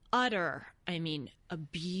utter,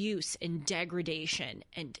 abuse and degradation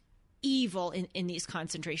and evil in these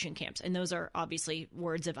concentration camps. And those are obviously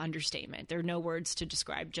words of understatement. There are no words to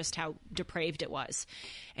describe just how depraved it was.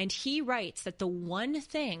 And he writes that the one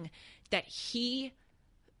thing that he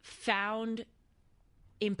found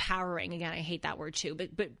empowering, again, I hate that word too,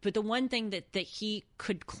 but the one thing that he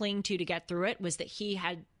could cling to get through it was that he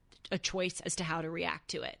had a choice as to how to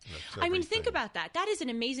react to it. I mean, think about that. That is an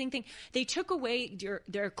amazing thing. They took away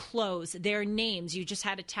their clothes, their names. You just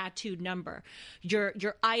had a tattooed number, your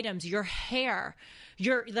items, your hair,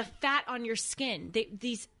 the fat on your skin.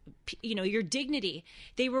 Your dignity.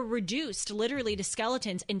 They were reduced literally to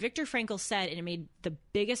skeletons. And Viktor Frankl said, and it made the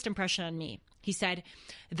biggest impression on me. He said,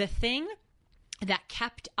 the thing that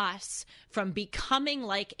kept us from becoming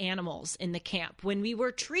like animals in the camp when we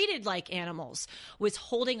were treated like animals was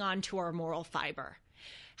holding on to our moral fiber,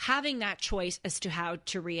 having that choice as to how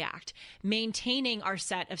to react, maintaining our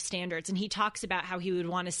set of standards. And he talks about how he would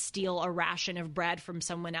want to steal a ration of bread from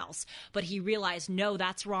someone else, but he realized, no,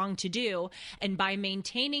 that's wrong to do. And by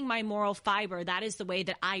maintaining my moral fiber, that is the way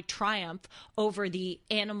that I triumph over the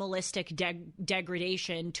animalistic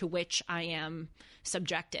degradation to which I am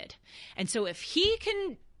subjected. And so if he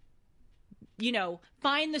can,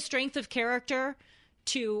 find the strength of character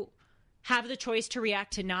to have the choice to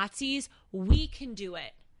react to Nazis, we can do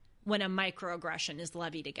it when a microaggression is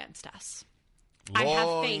levied against us. I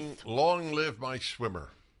have faith. Long live my swimmer.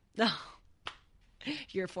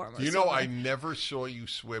 Your former Do you know swimmer. I never saw you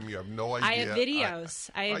swim? You have no idea. I have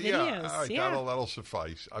videos. I have videos. All right, that'll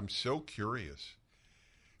suffice. I'm so curious.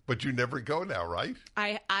 But you never go now, right?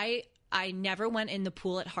 I never went in the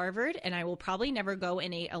pool at Harvard, and I will probably never go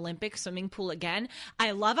in a Olympic swimming pool again.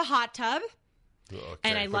 I love a hot tub,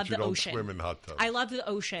 and I love the ocean. Swim in hot tubs. I love the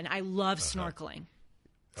ocean. I love snorkeling.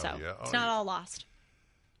 So it's not all lost.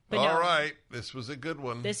 But all right. This was a good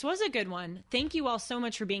one. This was a good one. Thank you all so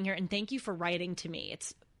much for being here, and thank you for writing to me.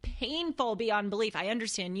 It's painful beyond belief. I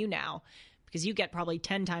understand you now because you get probably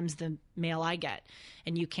 10 times the mail I get,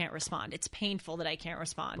 and you can't respond. It's painful that I can't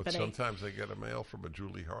respond. But sometimes I get a mail from a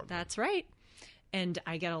Julie Hartman. That's right. And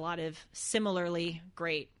I get a lot of similarly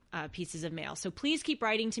great pieces of mail. So please keep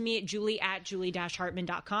writing to me at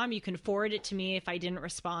julie@julie-hartman.com. You can forward it to me if I didn't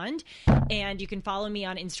respond. And you can follow me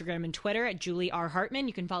on Instagram and Twitter at Julie R. Hartman.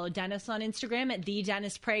 You can follow Dennis on Instagram at the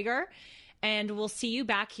Dennis Prager. And we'll see you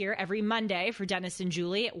back here every Monday for Dennis and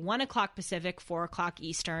Julie at 1 o'clock Pacific, 4 o'clock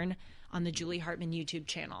Eastern on the Julie Hartman YouTube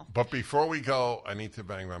channel. But before we go, I need to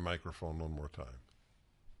bang my microphone one more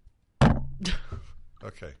time.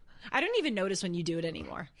 Okay. I don't even notice when you do it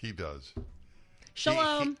anymore. He does.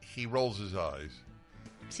 Shalom. He rolls his eyes.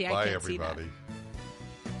 See, I Bye, can't everybody. see that.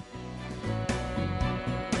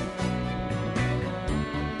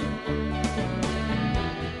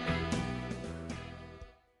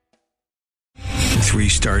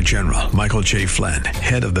 Three-star General Michael J. Flynn,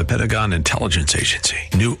 head of the Pentagon Intelligence Agency,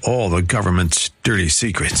 knew all the government's dirty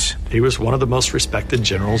secrets. He was one of the most respected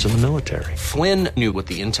generals in the military. Flynn knew what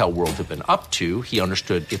the intel world had been up to. He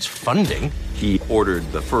understood its funding. He ordered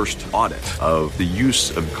the first audit of the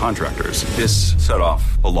use of contractors. This set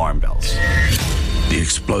off alarm bells. The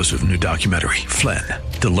explosive new documentary, Flynn,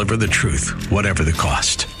 Deliver the Truth, Whatever the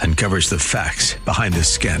Cost, uncovers the facts behind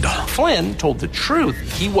this scandal. Flynn told the truth.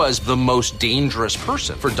 He was the most dangerous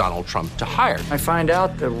person for Donald Trump to hire. I find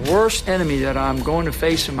out the worst enemy that I'm going to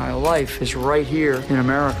face in my life is right here in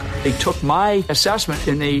America. They took my assessment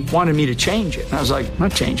and they wanted me to change it. And I was like, I'm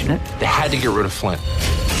not changing it. They had to get rid of Flynn.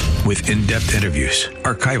 With in-depth interviews,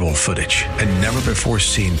 archival footage, and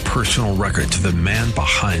never-before-seen personal records of the man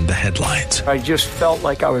behind the headlines. I just felt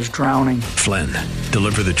like I was drowning. Flynn,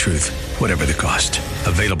 Deliver the Truth, Whatever the Cost.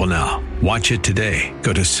 Available now. Watch it today.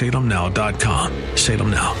 Go to salemnow.com.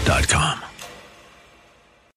 salemnow.com.